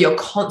 It will be your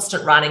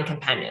constant writing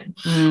companion.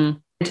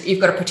 And you've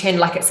got to pretend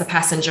like it's a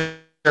passenger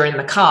in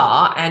the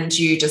car, and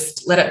you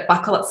just let it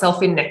buckle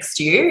itself in next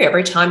to you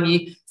every time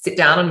you sit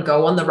down and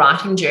go on the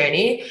writing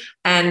journey,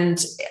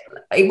 and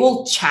it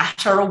will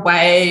chatter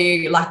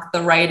away like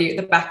the radio,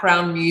 the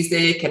background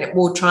music, and it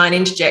will try and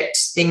interject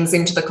things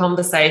into the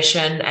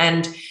conversation.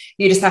 And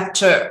you just have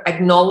to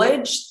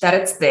acknowledge that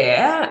it's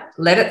there,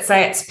 let it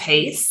say its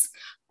piece,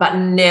 but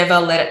never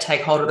let it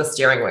take hold of the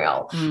steering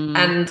wheel.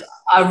 And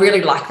I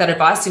really like that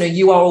advice. You know,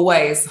 you are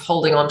always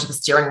holding on to the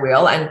steering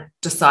wheel and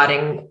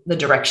deciding the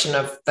direction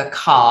of the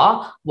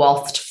car,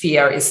 whilst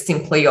fear is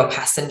simply your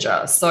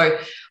passenger. So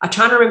I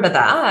try to remember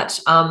that.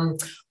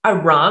 I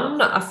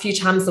run a few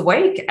times a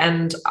week,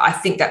 and I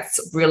think that's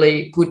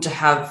really good to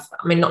have.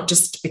 I mean, not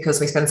just because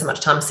we spend so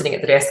much time sitting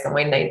at the desk and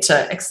we need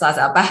to exercise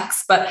our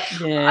backs, but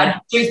I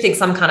do think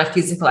some kind of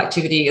physical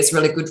activity is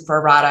really good for a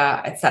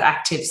writer. It's that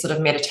active sort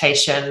of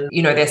meditation.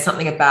 You know, there's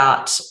something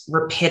about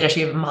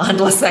repetitive,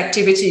 mindless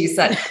activities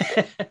that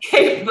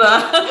keep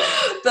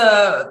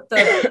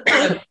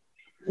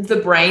the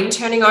brain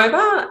turning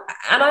over.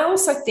 And I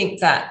also think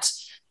that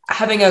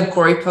having a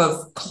group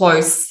of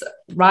close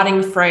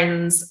writing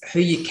friends who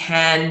you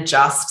can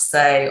just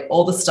say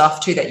all the stuff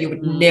to that you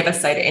would never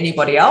say to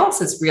anybody else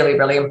is really,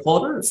 really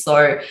important.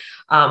 So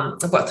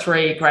I've got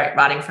 3 great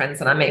writing friends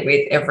that I meet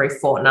with every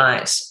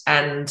fortnight,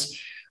 and,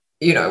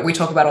 you know, we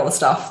talk about all the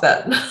stuff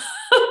that...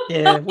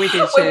 Yeah, we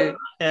do too.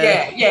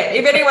 Yeah.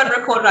 If anyone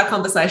recorded our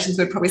conversations,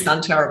 we'd probably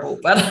sound terrible.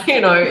 But,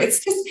 you know,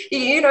 it's just,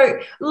 you know,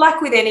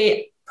 like with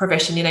any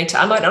profession, you need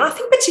to unload. And I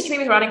think particularly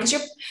with writing, because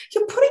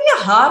you're putting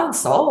your heart and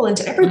soul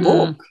into every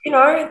book. You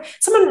know,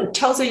 someone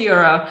tells you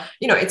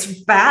it's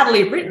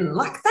badly written,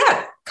 like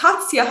that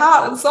cuts your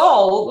heart and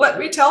soul, let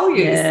me tell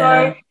you.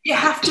 So you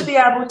have to be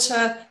able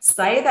to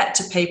say that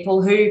to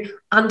people who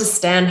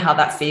understand how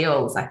that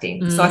feels, I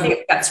think. So I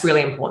think that's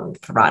really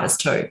important for writers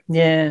too.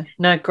 Yeah,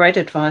 no, great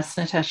advice,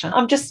 Natasha.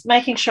 I'm just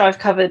making sure I've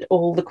covered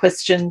all the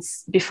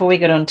questions before we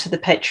get on to the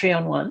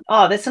Patreon one.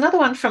 Oh, there's another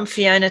one from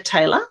Fiona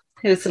Taylor.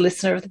 who is a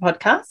listener of the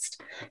podcast.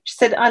 She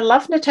said, I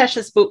love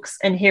Natasha's books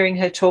and hearing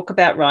her talk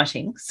about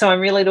writing, so I'm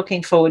really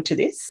looking forward to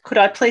this. Could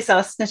I please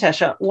ask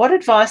Natasha, what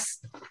advice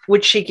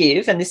would she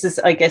give? And this is,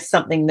 I guess,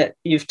 something that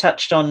you've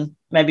touched on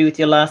maybe with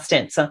your last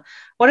answer.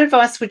 What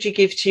advice would you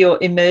give to your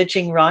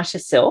emerging writer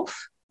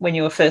self when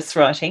you were first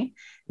writing,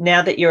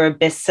 now that you're a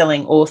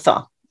best-selling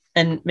author?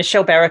 And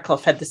Michelle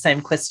Barakoff had the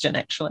same question,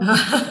 actually.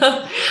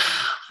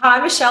 Hi,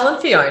 Michelle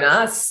and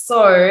Fiona.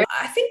 So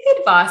I think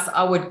the advice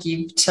I would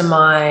give to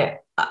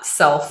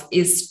myself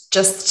is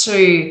just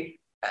to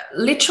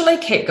literally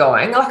keep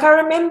going. Like,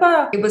 I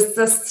remember it was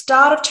the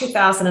start of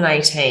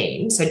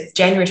 2018, so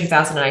January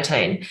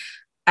 2018,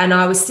 and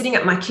I was sitting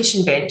at my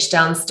kitchen bench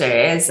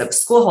downstairs at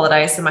school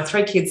holidays, so my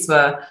 3 kids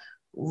were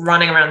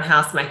running around the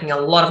house making a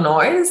lot of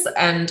noise,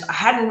 and I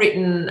hadn't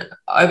written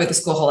over the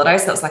school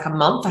holidays, so that was like a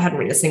month. I hadn't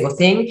written a single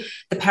thing.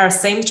 The Paris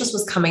Seamstress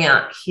was coming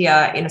out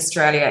here in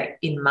Australia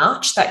in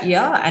March that year,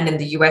 and in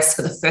the US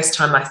for the first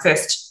time, my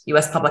first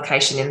US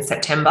publication in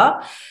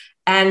September.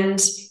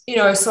 And, you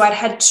know, so I'd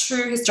had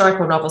 2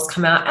 historical novels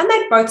come out, and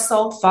they'd both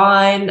sold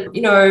fine,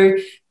 you know,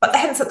 but they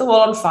hadn't set the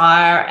world on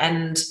fire,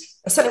 and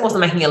I certainly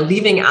wasn't making a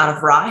living out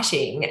of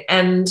writing.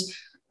 And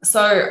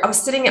so I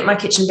was sitting at my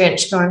kitchen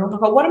bench going, oh my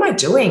God, what am I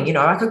doing? You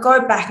know, I could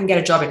go back and get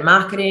a job in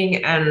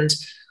marketing and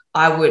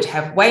I would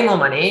have way more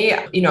money.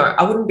 You know,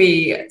 I wouldn't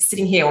be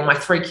sitting here when my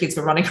 3 kids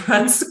were running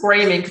around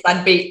screaming because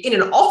I'd be in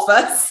an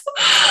office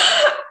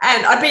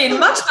and I'd be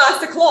in much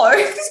nicer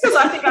clothes because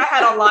I think I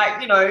had on,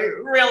 like, you know,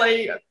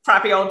 really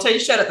crappy old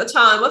T-shirt at the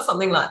time or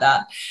something like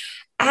that.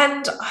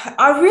 And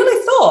I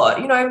really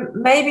thought, you know,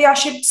 maybe I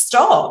should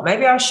stop.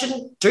 Maybe I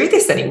shouldn't do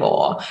this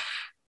anymore.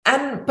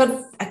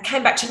 But I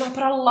came back to, no,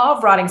 but I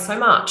love writing so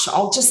much.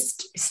 I'll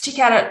just stick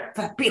at it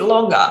for a bit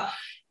longer.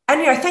 And,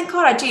 you know, thank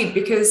God I did,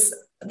 because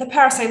the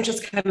Paris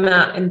Seamstress came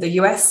out in the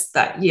US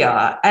that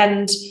year.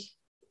 And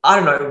I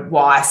don't know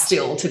why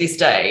still to this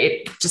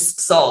day, it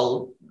just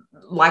sold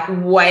like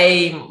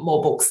way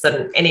more books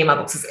than any of my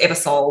books has ever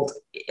sold.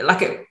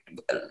 Like,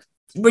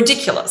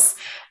 ridiculous.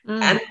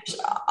 And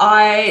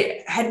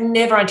I had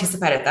never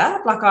anticipated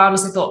that. Like, I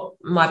honestly thought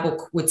my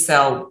book would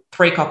sell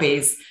 3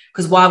 copies,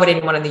 because why would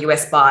anyone in the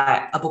US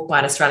buy a book by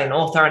an Australian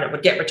author and it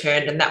would get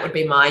returned and that would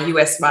be my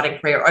US writing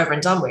career over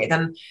and done with?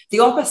 And the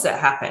opposite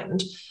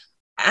happened.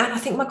 And I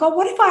think, my God,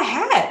 what if I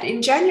had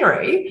in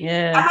January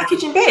at my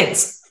kitchen bench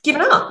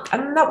given up?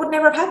 And that would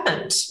never have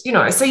happened, you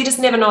know. So you just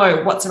never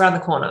know what's around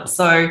the corner.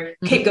 So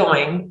keep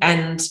going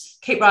and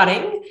keep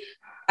writing,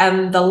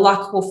 and the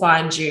luck will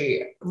find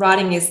you.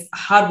 Writing is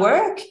hard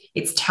work,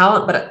 it's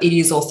talent, but it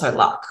is also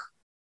luck.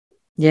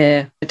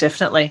 Yeah,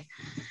 definitely.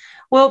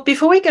 Well,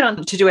 before we get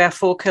on to do our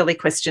 4 curly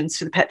questions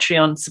for the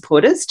Patreon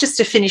supporters, just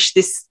to finish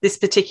this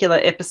particular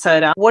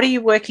episode up, what are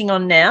you working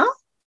on now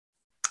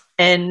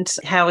and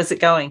how is it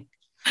going?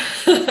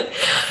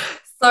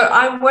 So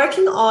I'm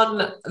working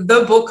on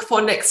the book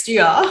for next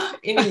year,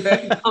 in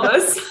inverted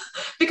commas,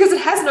 because it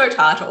has no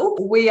title.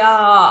 We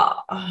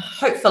are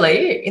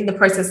hopefully in the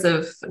process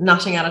of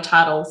nutting out a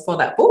title for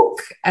that book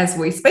as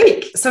we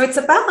speak. So it's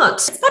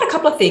about a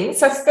couple of things.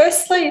 So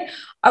firstly,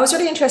 I was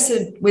really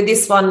interested with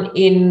this one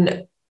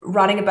in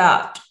writing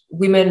about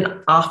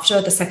women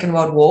after the Second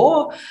World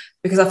War,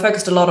 because I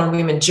focused a lot on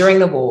women during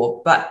the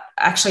war, but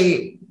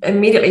actually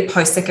immediately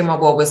post-Second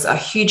World War was a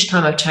huge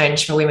time of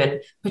change for women,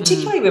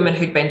 particularly women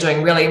who'd been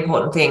doing really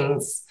important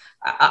things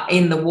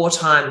in the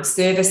wartime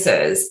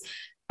services,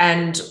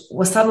 and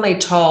were suddenly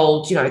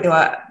told, you know, there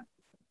were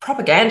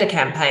propaganda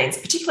campaigns,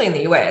 particularly in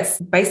the US,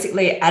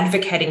 basically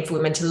advocating for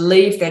women to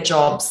leave their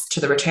jobs to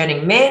the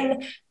returning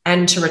men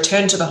and to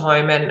return to the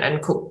home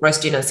and cook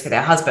roast dinners for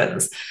their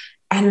husbands.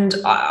 And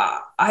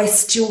I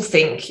still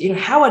think, you know,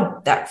 how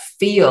would that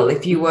feel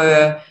if you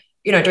were,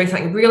 you know, doing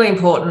something really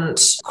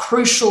important,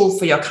 crucial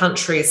for your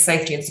country's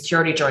safety and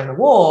security during the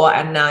war,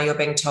 and now you're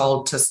being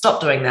told to stop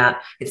doing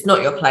that. It's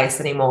not your place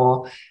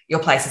anymore. Your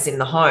place is in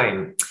the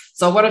home.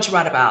 So I wanted to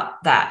write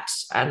about that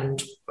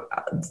and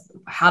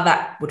how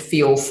that would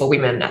feel for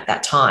women at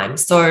that time.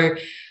 So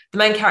the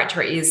main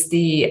character is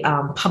the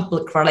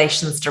public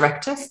relations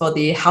director for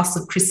the House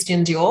of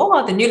Christian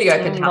Dior, the newly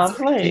opened House of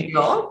Christian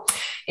Dior,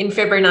 in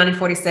February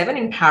 1947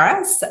 in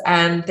Paris.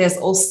 And there's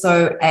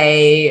also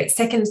a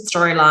second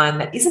storyline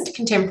that isn't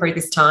contemporary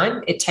this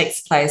time. It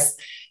takes place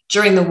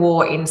during the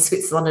war in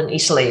Switzerland and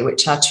Italy,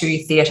 which are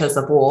 2 theatres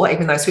of war.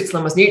 Even though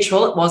Switzerland was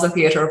neutral, it was a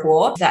theatre of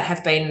war that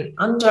have been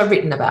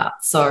underwritten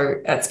about. So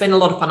it's been a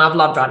lot of fun. I've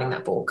loved writing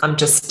that book. I'm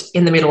just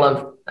in the middle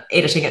of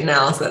editing it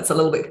now, so that's a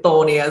little bit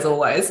thorny as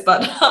always,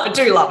 but I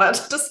do love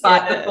it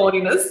despite the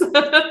thorniness.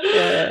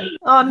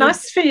 Oh,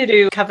 nice for you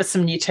to cover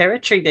some new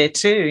territory there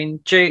too, in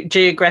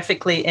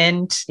geographically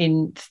and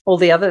in all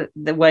the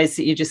ways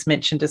that you just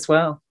mentioned as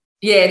well.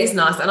 Yeah, it is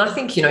nice. And I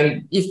think, you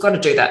know, you've got to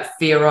do that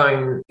for your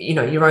own, you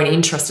know, your own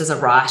interest as a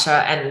writer.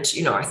 And,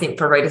 you know, I think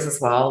for readers as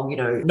well, you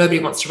know, nobody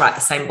wants to write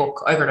the same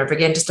book over and over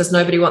again, just as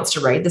nobody wants to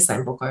read the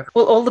same book over.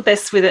 Well, all the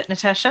best with it,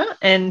 Natasha.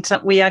 And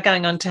we are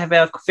going on to have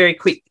our very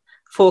quick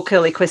 4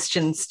 curly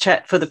questions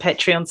chat for the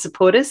Patreon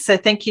supporters. So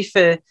thank you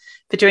for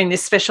doing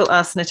this special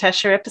Ask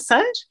Natasha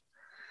episode.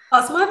 Oh,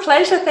 it's my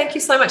pleasure. Thank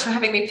you so much for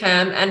having me,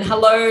 Pam. And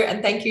hello,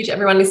 and thank you to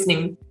everyone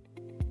listening.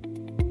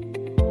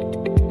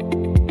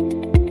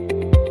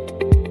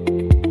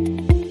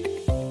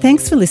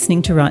 Thanks for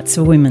listening to Rights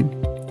for Women.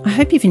 I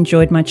hope you've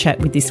enjoyed my chat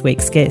with this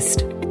week's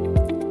guest.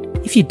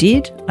 If you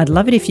did, I'd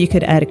love it if you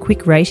could add a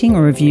quick rating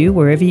or review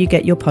wherever you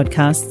get your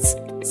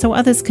podcasts so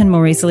others can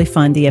more easily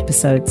find the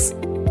episodes.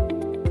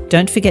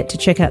 Don't forget to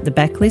check out the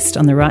backlist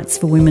on the Rights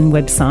for Women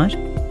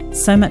website.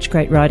 So much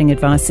great writing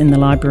advice in the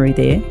library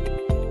there.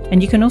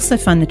 And you can also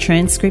find the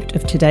transcript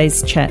of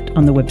today's chat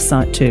on the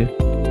website too.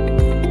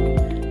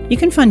 You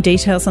can find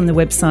details on the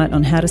website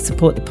on how to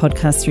support the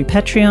podcast through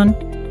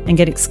Patreon and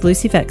get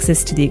exclusive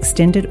access to the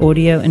extended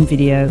audio and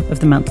video of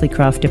the monthly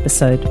craft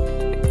episode.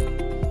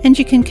 And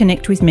you can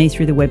connect with me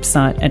through the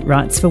website at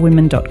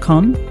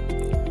rightsforwomen.com,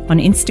 on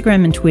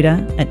Instagram and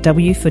Twitter at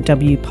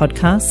W4W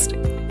Podcast,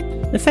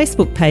 the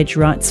Facebook page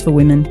Rights for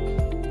Women,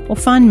 or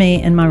find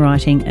me and my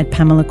writing at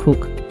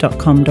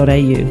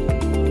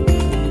pamelacook.com.au.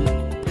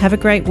 Have a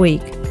great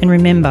week, and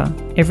remember,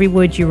 every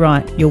word you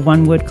write, you're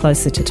one word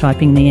closer to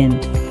typing the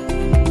end.